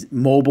 he's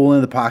mobile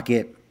in the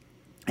pocket,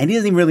 and he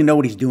doesn't even really know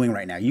what he's doing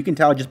right now. You can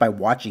tell just by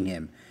watching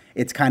him.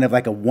 It's kind of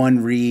like a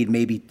one read,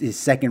 maybe his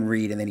second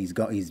read, and then he's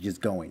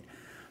just going.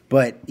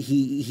 But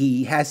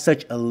he has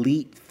such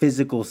elite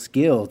physical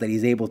skills that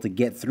he's able to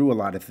get through a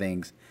lot of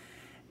things.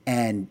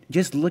 And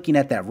just looking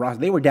at that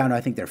roster, they were down to,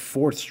 I think, their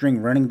 4th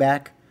string running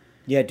back.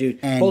 Yeah, dude.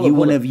 And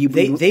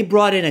they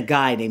brought in a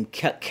guy named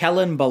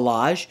Kellen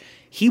Ballage.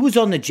 He was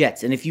on the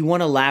Jets. And if you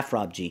want to laugh,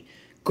 Rob G,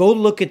 go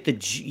look at the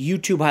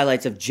YouTube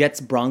highlights of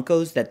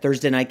Jets-Broncos, that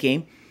Thursday night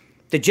game.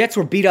 The Jets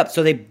were beat up,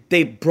 so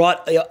they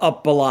brought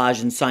up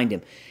Ballage and signed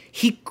him.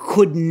 He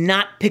could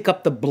not pick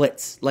up the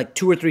blitz like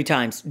 2 or 3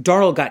 times.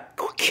 Darnold got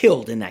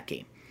killed in that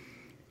game.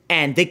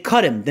 And they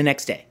cut him the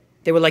next day.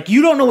 They were like,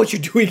 you don't know what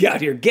you're doing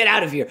out here. Get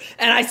out of here.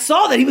 And I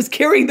saw that he was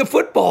carrying the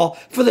football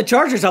for the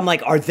Chargers. I'm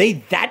like, are they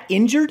that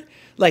injured?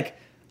 Like,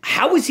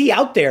 how is he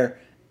out there?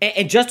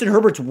 And Justin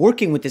Herbert's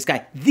working with this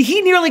guy.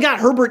 He nearly got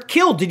Herbert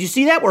killed. Did you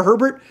see that? Where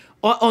Herbert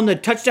on the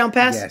touchdown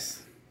pass?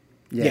 Yes.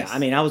 Yeah, I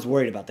mean, I was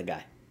worried about the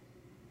guy.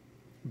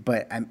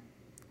 But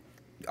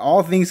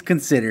all things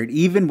considered,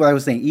 even what I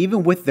was saying,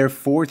 even with their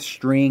 4th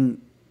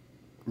string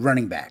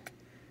running back,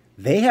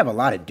 they have a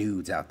lot of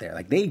dudes out there.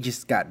 Like, they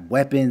just got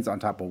weapons on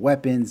top of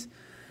weapons.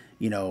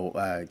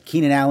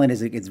 Keenan Allen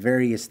it's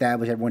very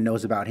established. Everyone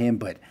knows about him.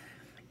 But,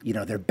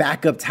 their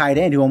backup tight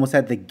end who almost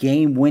had the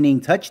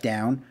game-winning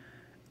touchdown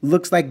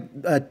looks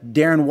like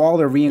Darren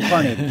Waller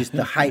reincarnated, just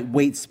the height,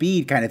 weight,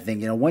 speed kind of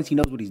thing. Once he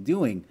knows what he's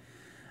doing.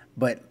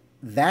 But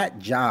that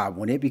job,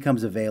 when it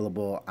becomes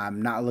available,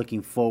 I'm not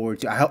looking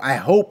forward to. I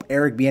hope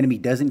Eric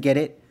Bieniemy doesn't get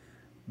it,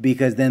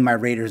 because then my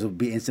Raiders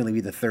will instantly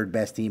be the 3rd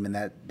best team in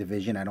that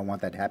division. I don't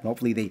want that to happen.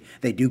 Hopefully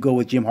they do go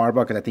with Jim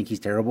Harbaugh, because I think he's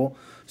terrible.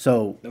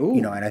 So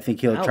and I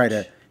think he'll try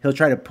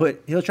to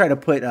put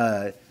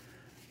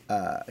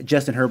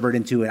Justin Herbert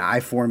into an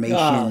I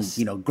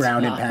formation,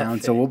 ground and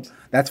pound. So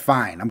that's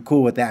fine. I'm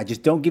cool with that.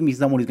 Just don't give me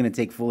someone who's going to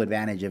take full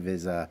advantage of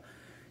his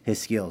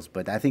skills.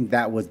 But I think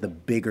that was the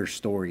bigger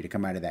story to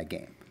come out of that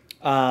game.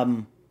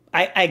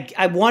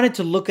 I wanted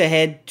to look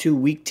ahead to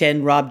Week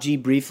 10, Rob G,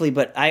 briefly,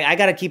 but I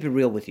got to keep it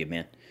real with you,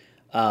 man.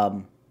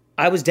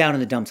 I was down in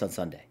the dumps on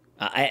Sunday,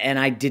 and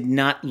I did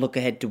not look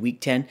ahead to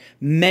Week 10.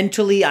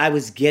 Mentally, I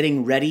was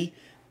getting ready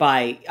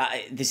by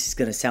this is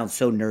going to sound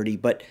so nerdy,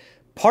 but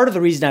part of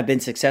the reason I've been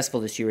successful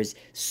this year is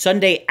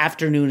Sunday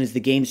afternoon as the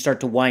games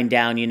start to wind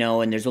down,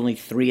 and there's only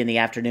 3 in the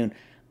afternoon,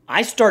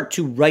 I start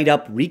to write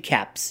up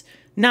recaps,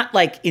 not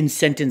like in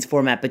sentence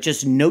format, but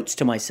just notes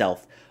to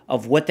myself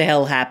of what the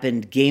hell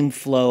happened, game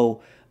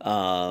flow,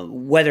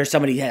 whether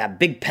somebody had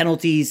big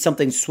penalties,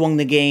 something swung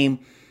the game,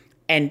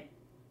 and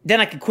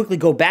then I could quickly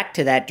go back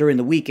to that during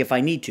the week if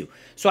I need to.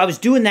 So I was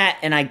doing that,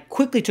 and I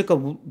quickly took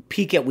a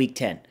peek at Week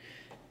 10.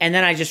 And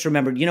then I just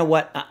remembered, you know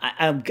what,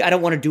 I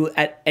don't want to do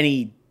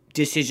any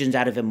decisions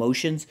out of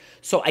emotions,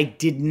 so I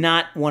did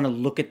not want to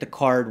look at the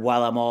card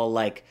while I'm all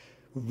like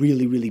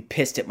really, really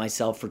pissed at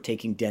myself for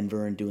taking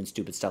Denver and doing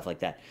stupid stuff like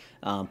that.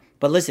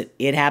 But listen,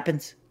 it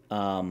happens.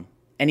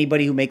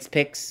 Anybody who makes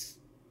picks,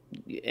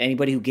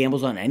 anybody who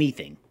gambles on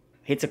anything,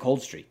 hits a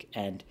cold streak.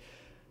 And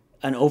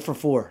an 0 for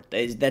 4,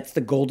 that's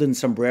the golden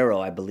sombrero,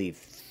 I believe.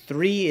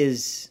 3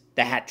 is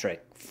the hat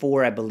trick.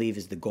 4, I believe,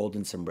 is the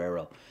golden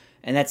sombrero.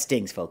 And that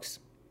stings, folks.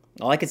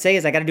 All I can say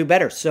is I got to do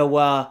better. So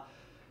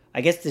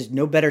I guess there's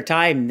no better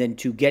time than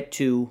to get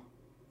to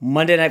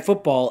Monday Night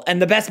Football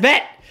and the best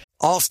bet.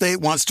 Allstate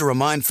wants to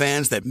remind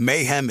fans that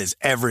mayhem is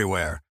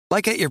everywhere,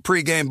 like at your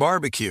pregame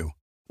barbecue.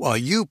 While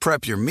you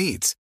prep your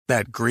meats,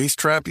 that grease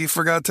trap you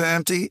forgot to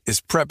empty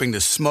is prepping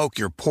to smoke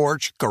your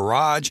porch,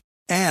 garage,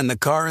 and the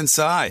car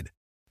inside.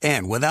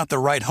 And without the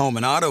right home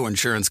and auto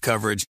insurance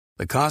coverage,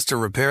 the cost to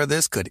repair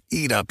this could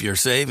eat up your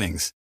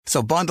savings.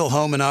 So bundle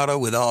home and auto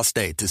with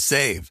Allstate to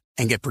save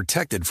and get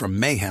protected from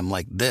mayhem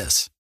like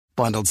this.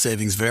 Bundled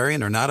savings vary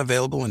and are not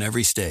available in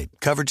every state.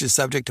 Coverage is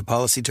subject to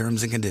policy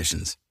terms and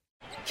conditions.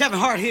 Kevin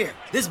Hart here.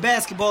 This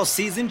basketball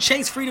season,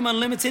 Chase Freedom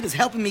Unlimited is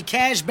helping me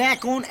cash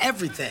back on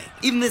everything,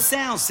 even the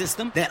sound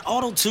system that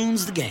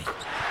auto-tunes the game.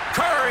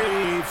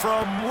 Curry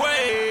from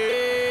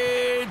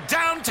way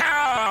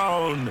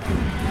downtown.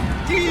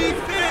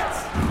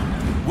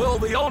 Defense! Will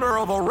the owner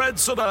of a red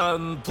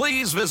sedan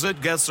please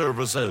visit guest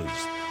services?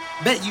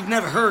 Bet you've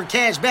never heard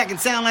cash back and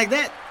sound like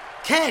that.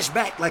 Cash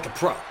back like a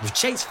pro with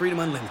Chase Freedom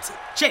Unlimited.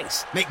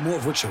 Chase, make more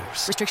of what's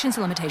yours. Restrictions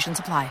and limitations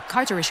apply.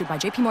 Cards are issued by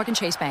JP Morgan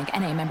Chase Bank,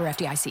 N.A., member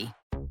FDIC.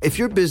 If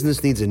your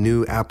business needs a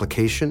new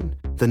application,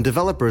 then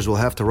developers will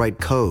have to write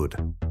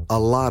code. A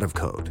lot of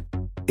code.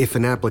 If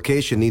an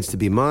application needs to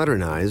be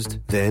modernized,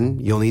 then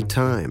you'll need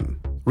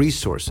time,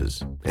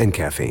 resources, and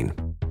caffeine.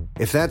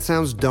 If that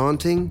sounds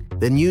daunting,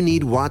 then you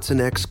need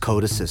Watson X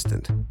Code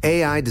Assistant.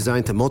 AI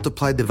designed to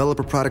multiply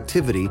developer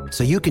productivity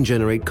so you can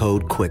generate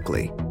code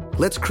quickly.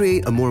 Let's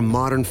create a more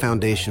modern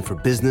foundation for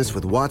business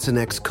with Watson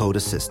X Code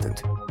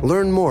Assistant.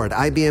 Learn more at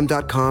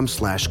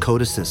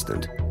ibm.com/code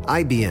assistant.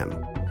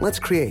 IBM. Let's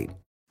create.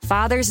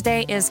 Father's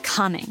Day is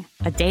coming,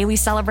 a day we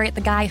celebrate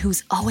the guy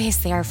who's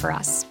always there for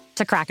us.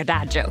 To crack a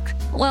dad joke.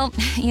 Well,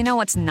 you know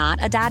what's not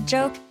a dad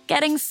joke?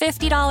 Getting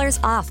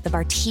 $50 off the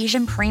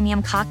Bartesian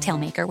Premium Cocktail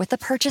Maker with the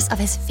purchase of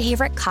his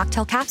favorite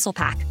cocktail capsule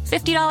pack.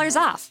 $50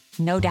 off.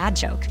 No dad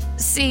joke.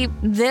 See,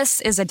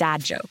 this is a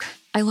dad joke.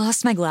 I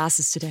lost my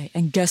glasses today,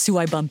 and guess who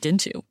I bumped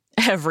into?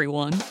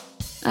 Everyone.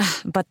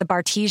 But the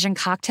Bartesian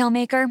Cocktail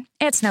Maker,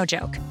 it's no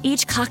joke.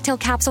 Each cocktail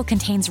capsule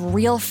contains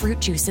real fruit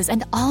juices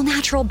and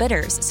all-natural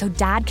bitters, so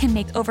Dad can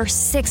make over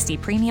 60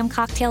 premium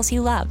cocktails he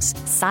loves.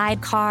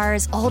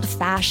 Sidecars, old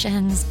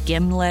fashions,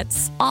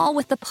 gimlets, all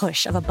with the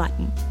push of a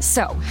button.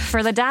 So,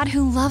 for the dad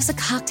who loves a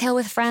cocktail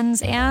with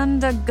friends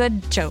and a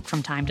good joke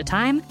from time to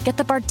time, get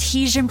the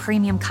Bartesian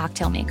Premium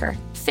Cocktail Maker.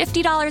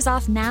 $50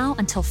 off now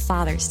until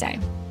Father's Day.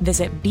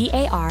 Visit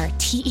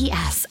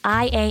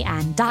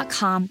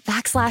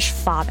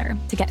BARTESIAN.com/father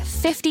to get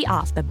 50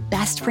 off the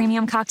best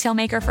premium cocktail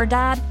maker for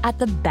dad at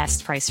the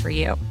best price for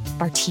you.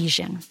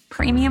 Bartesian.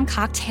 Premium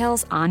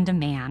cocktails on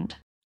demand.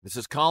 This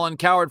is Colin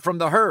Cowherd from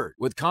The Herd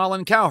with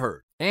Colin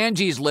Cowherd.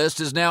 Angie's List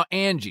is now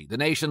Angie, the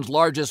nation's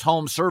largest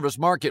home service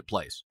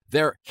marketplace.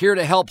 They're here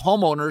to help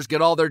homeowners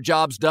get all their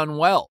jobs done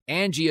well.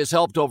 Angie has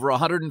helped over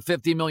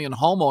 150 million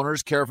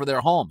homeowners care for their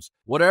homes.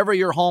 Whatever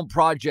your home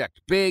project,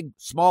 big,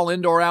 small,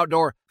 indoor,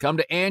 outdoor, come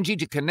to Angie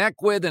to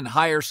connect with and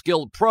hire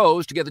skilled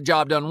pros to get the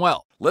job done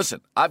well. Listen,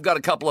 I've got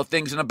a couple of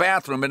things in a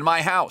bathroom in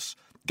my house.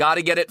 Got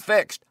to get it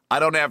fixed. I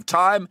don't have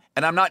time,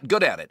 and I'm not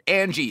good at it.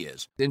 Angie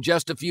is. In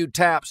just a few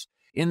taps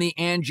in the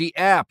Angie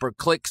app or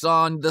clicks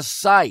on the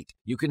site,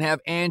 you can have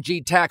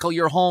Angie tackle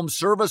your home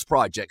service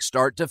project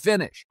start to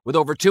finish. With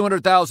over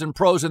 200,000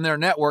 pros in their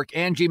network,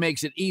 Angie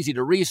makes it easy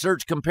to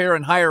research, compare,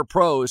 and hire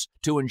pros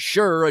to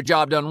ensure a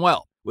job done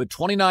well. With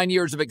 29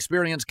 years of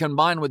experience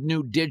combined with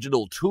new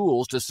digital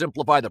tools to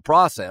simplify the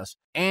process,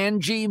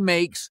 Angie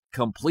makes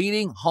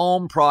completing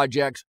home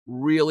projects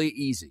really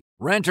easy.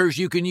 Renters,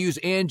 you can use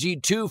Angie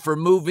too for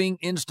moving,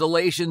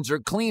 installations, or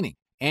cleaning.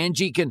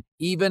 Angie can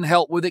even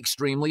help with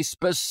extremely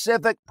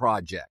specific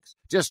projects.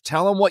 Just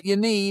tell them what you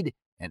need,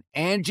 and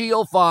Angie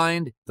will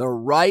find the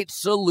right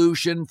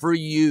solution for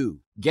you.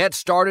 Get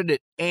started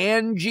at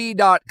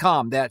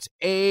Angie.com. That's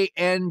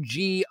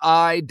ANGI.com,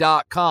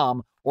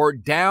 or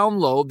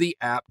download the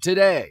app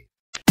today.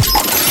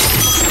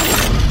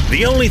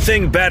 The only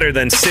thing better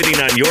than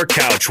sitting on your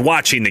couch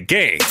watching the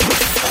game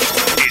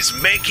is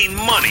making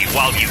money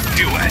while you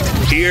do it.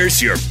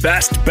 Here's your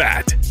best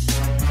bet.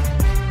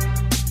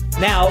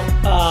 Now,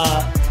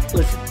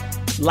 listen,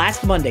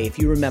 last Monday, if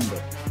you remember,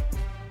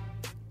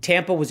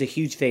 Tampa was a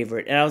huge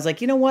favorite. And I was like,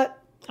 you know what?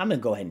 I'm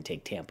going to go ahead and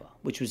take Tampa,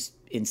 which was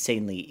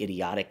insanely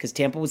idiotic because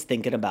Tampa was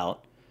thinking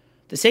about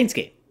the Saints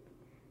game.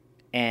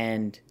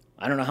 And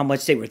I don't know how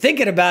much they were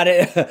thinking about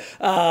it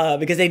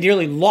because they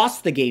nearly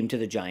lost the game to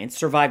the Giants,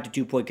 survived a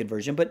 2-point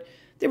conversion, but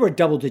they were a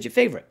double-digit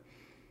favorite.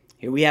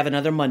 Here we have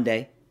another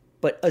Monday,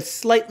 but a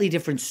slightly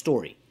different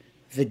story.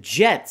 The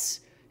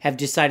Jets have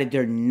decided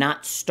they're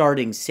not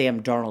starting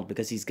Sam Darnold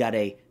because he's got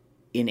a,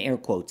 in air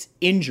quotes,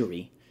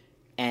 injury.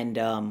 And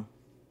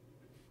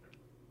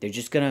They're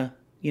just going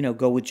to,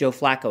 go with Joe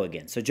Flacco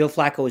again. So Joe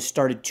Flacco has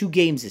started 2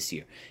 games this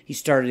year. He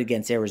started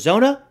against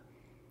Arizona.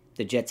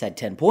 The Jets had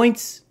 10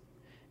 points.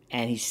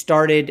 And he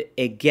started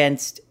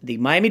against the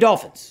Miami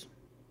Dolphins.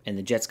 And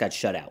the Jets got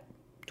shut out,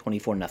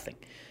 24-0.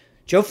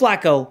 Joe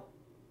Flacco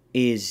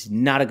is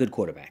not a good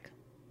quarterback.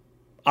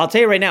 I'll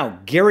tell you right now,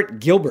 Garrett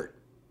Gilbert.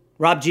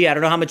 Rob G, I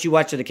don't know how much you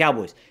watch of the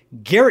Cowboys.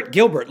 Garrett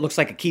Gilbert looks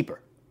like a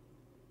keeper.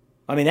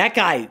 I mean, that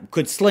guy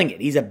could sling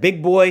it. He's a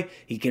big boy.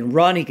 He can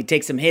run. He can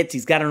take some hits.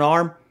 He's got an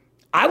arm.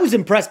 I was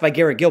impressed by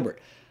Garrett Gilbert.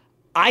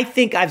 I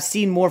think I've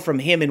seen more from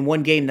him in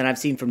one game than I've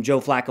seen from Joe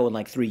Flacco in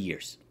like 3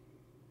 years.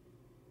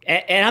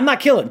 And I'm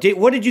not killing.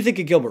 What did you think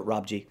of Gilbert,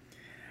 Rob G?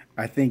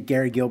 I think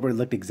Gary Gilbert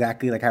looked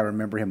exactly like I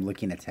remember him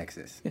looking at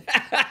Texas.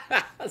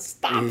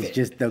 Stop it. He's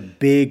just a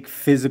big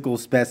physical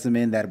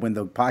specimen that when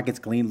the pocket's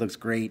clean looks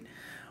great.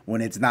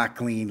 When it's not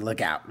clean,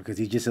 look out, because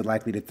he's just as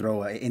likely to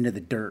throw it into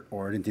the dirt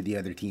or into the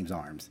other team's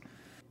arms.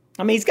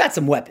 I mean, he's got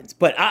some weapons,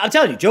 but I'll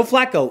tell you, Joe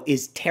Flacco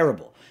is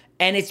terrible.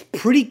 And it's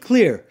pretty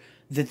clear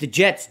that the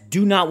Jets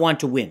do not want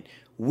to win.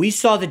 We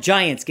saw the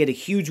Giants get a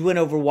huge win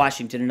over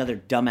Washington, another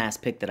dumbass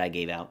pick that I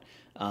gave out,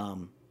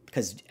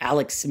 because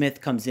Alex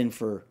Smith comes in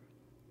for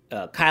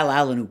Kyle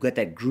Allen, who got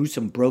that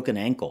gruesome broken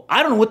ankle.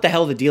 I don't know what the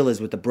hell the deal is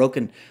with the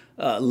broken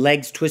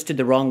legs twisted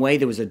the wrong way.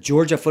 There was a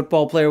Georgia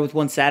football player with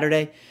one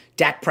Saturday.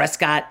 Dak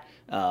Prescott,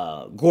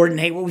 Gordon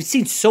Hayward. We've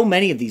seen so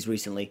many of these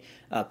recently.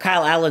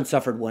 Kyle Allen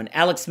suffered one.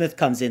 Alex Smith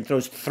comes in,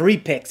 throws 3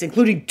 picks,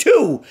 including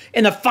 2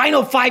 in the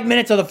final 5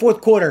 minutes of the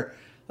fourth quarter.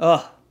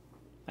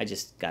 I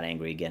just got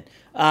angry again.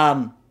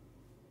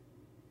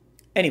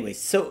 Anyways,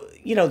 so,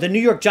 the New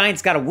York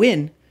Giants got a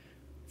win.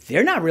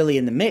 They're not really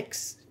in the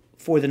mix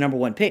for the number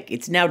 1 pick.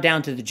 It's now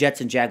down to the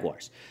Jets and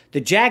Jaguars.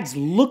 The Jags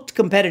looked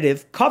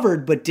competitive,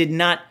 covered, but did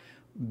not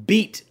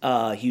beat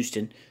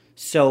Houston.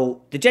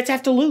 So the Jets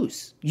have to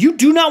lose. You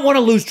do not want to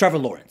lose Trevor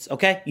Lawrence,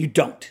 okay? You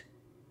don't.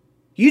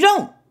 You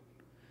don't.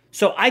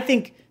 So I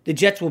think the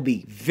Jets will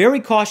be very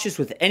cautious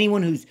with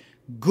anyone who's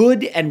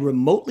good and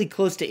remotely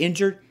close to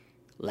injured.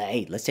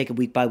 Hey, let's take it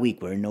week by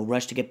week. We're in no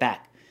rush to get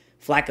back.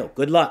 Flacco,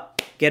 good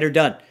luck. Get her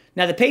done.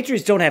 Now, the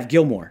Patriots don't have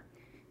Gilmore.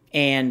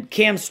 And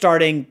Cam's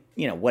starting,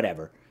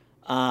 whatever.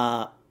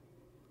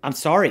 I'm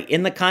sorry.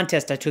 In the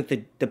contest, I took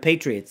the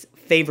Patriots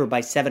favor by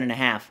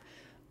 7.5.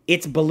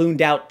 It's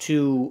ballooned out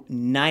to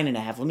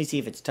 9.5. Let me see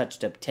if it's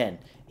touched up 10.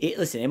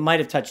 It might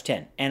have touched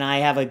 10. And I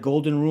have a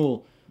golden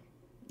rule.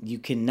 You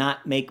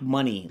cannot make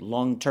money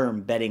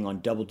long-term betting on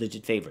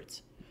double-digit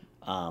favorites.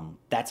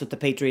 That's what the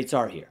Patriots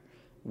are here.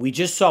 We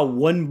just saw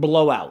one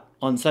blowout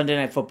on Sunday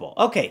Night Football.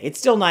 Okay, it's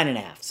still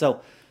 9.5.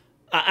 So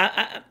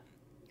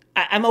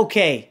I'm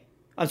okay.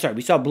 I'm sorry,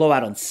 we saw a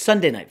blowout on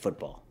Sunday Night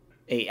Football.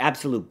 A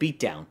absolute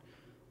beatdown.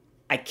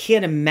 I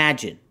can't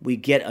imagine we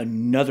get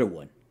another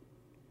one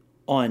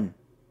on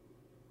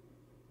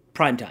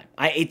primetime.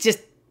 It's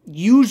just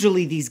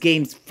usually these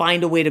games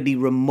find a way to be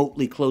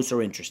remotely close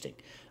or interesting.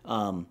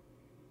 I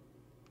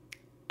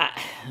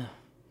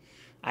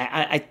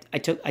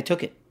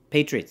took it.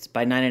 Patriots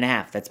by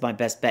 9.5. That's my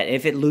best bet.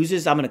 If it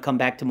loses, I'm going to come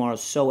back tomorrow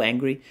so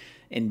angry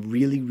and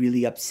really,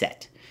 really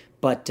upset.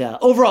 But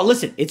overall,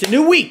 listen, it's a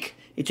new week.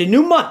 It's a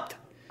new month.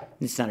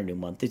 It's not a new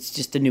month. It's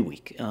just a new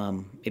week.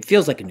 It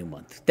feels like a new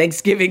month.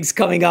 Thanksgiving's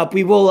coming up.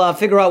 We will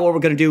figure out what we're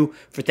going to do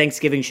for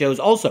Thanksgiving shows.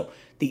 Also,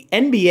 the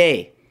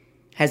NBA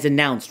has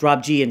announced,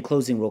 Rob G, in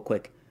closing real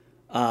quick,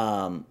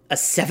 a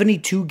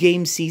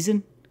 72-game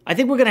season. I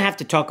think we're going to have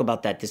to talk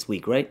about that this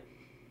week, right?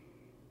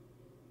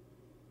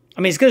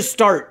 I mean, it's going to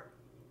start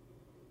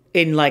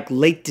in like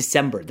late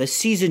December. The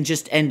season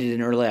just ended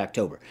in early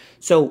October.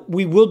 So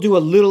we will do a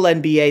little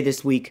NBA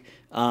this week.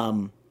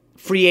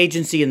 Free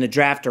agency and the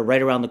draft are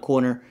right around the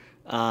corner.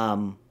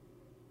 We'll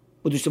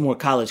do some more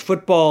college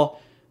football.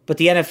 But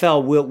the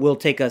NFL will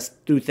take us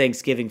through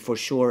Thanksgiving for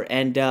sure.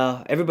 And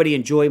everybody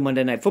enjoy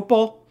Monday Night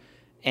Football.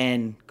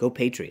 And go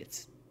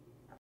Patriots.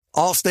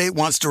 Allstate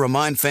wants to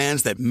remind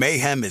fans that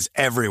mayhem is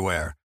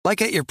everywhere. Like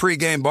at your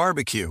pregame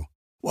barbecue.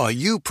 While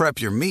you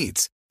prep your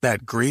meats,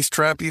 that grease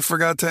trap you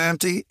forgot to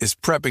empty is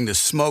prepping to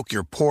smoke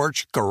your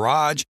porch,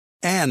 garage,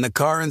 and the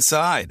car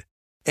inside.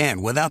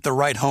 And without the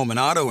right home and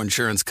auto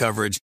insurance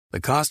coverage,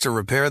 the cost to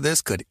repair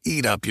this could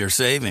eat up your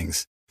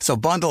savings. So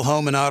bundle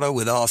home and auto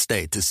with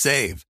Allstate to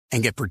save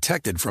and get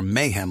protected from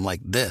mayhem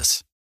like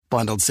this.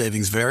 Bundled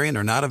savings vary and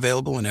are not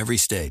available in every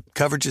state.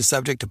 Coverage is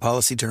subject to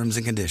policy terms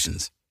and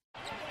conditions.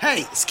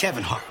 Hey, it's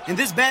Kevin Hart. And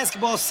this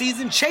basketball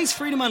season, Chase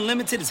Freedom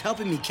Unlimited is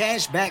helping me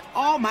cash back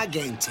all my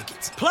game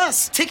tickets.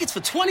 Plus, tickets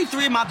for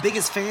 23 of my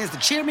biggest fans to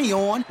cheer me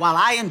on while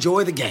I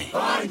enjoy the game.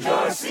 Find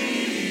your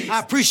seats. I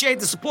appreciate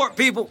the support,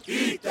 people.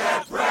 Eat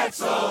that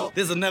pretzel.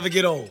 This'll never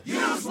get old.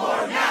 Use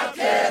more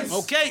napkins.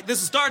 Okay,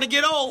 this is starting to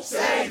get old.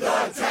 Say the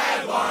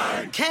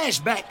tagline. Cash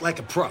back like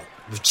a pro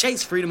with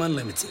Chase Freedom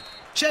Unlimited.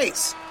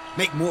 Chase,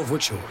 make more of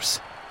what's yours.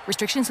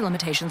 Restrictions and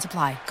limitations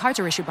apply. Cards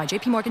are issued by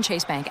JPMorgan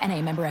Chase Bank,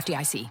 N.A., member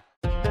FDIC.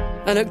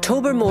 An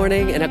October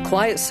morning in a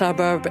quiet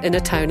suburb in a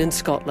town in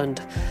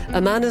Scotland.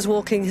 A man is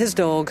walking his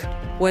dog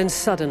when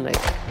suddenly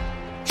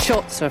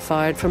shots are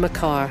fired from a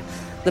car.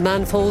 The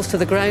man falls to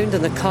the ground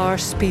and the car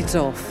speeds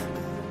off.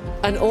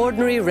 An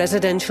ordinary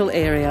residential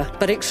area,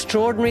 but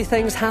extraordinary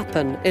things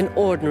happen in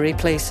ordinary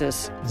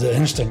places. The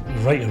instinct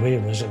right away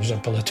was it was a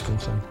political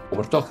thing.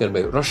 We're talking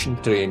about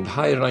Russian-trained,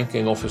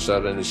 high-ranking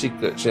officer in the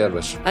Secret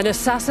Service. An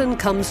Assassin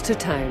Comes to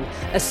Town,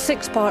 a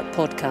 6-part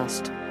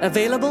podcast.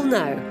 Available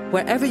now,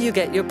 wherever you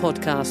get your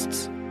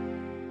podcasts.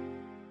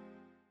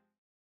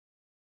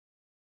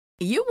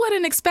 You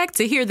wouldn't expect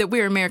to hear that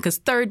we're America's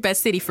 3rd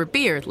best city for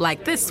beer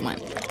like this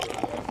one.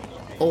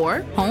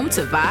 Or home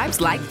to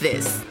vibes like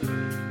this.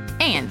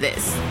 And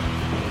this.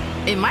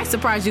 It might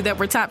surprise you that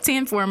we're top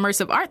 10 for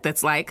immersive art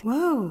that's like,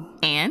 whoa.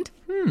 And,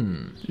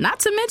 not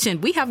to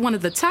mention, we have one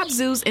of the top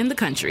zoos in the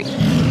country.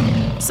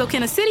 So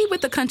can a city with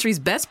the country's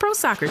best pro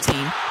soccer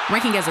team,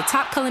 ranking as a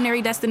top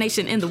culinary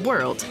destination in the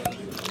world,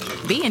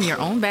 be in your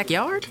own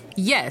backyard?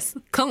 Yes,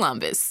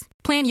 Columbus.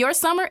 Plan your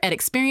summer at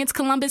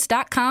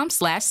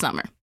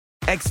experiencecolumbus.com/summer.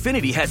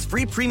 Xfinity has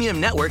free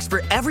premium networks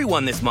for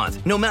everyone this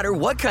month, no matter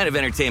what kind of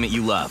entertainment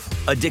you love.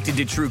 Addicted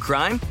to true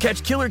crime?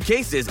 Catch killer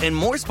cases and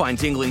more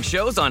spine-tingling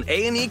shows on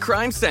A&E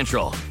Crime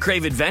Central.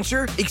 Crave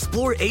adventure?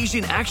 Explore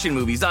Asian action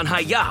movies on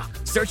Hi-Ya.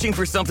 Searching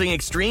for something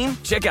extreme?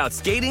 Check out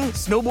skating,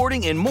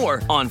 snowboarding, and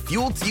more on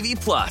Fuel TV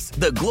Plus,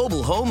 the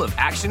global home of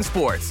action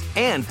sports.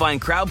 And find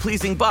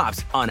crowd-pleasing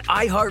bops on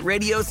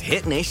iHeartRadio's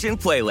Hit Nation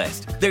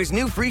playlist. There's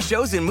new free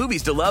shows and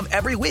movies to love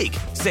every week.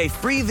 Say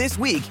free this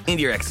week in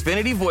your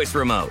Xfinity voice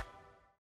remote.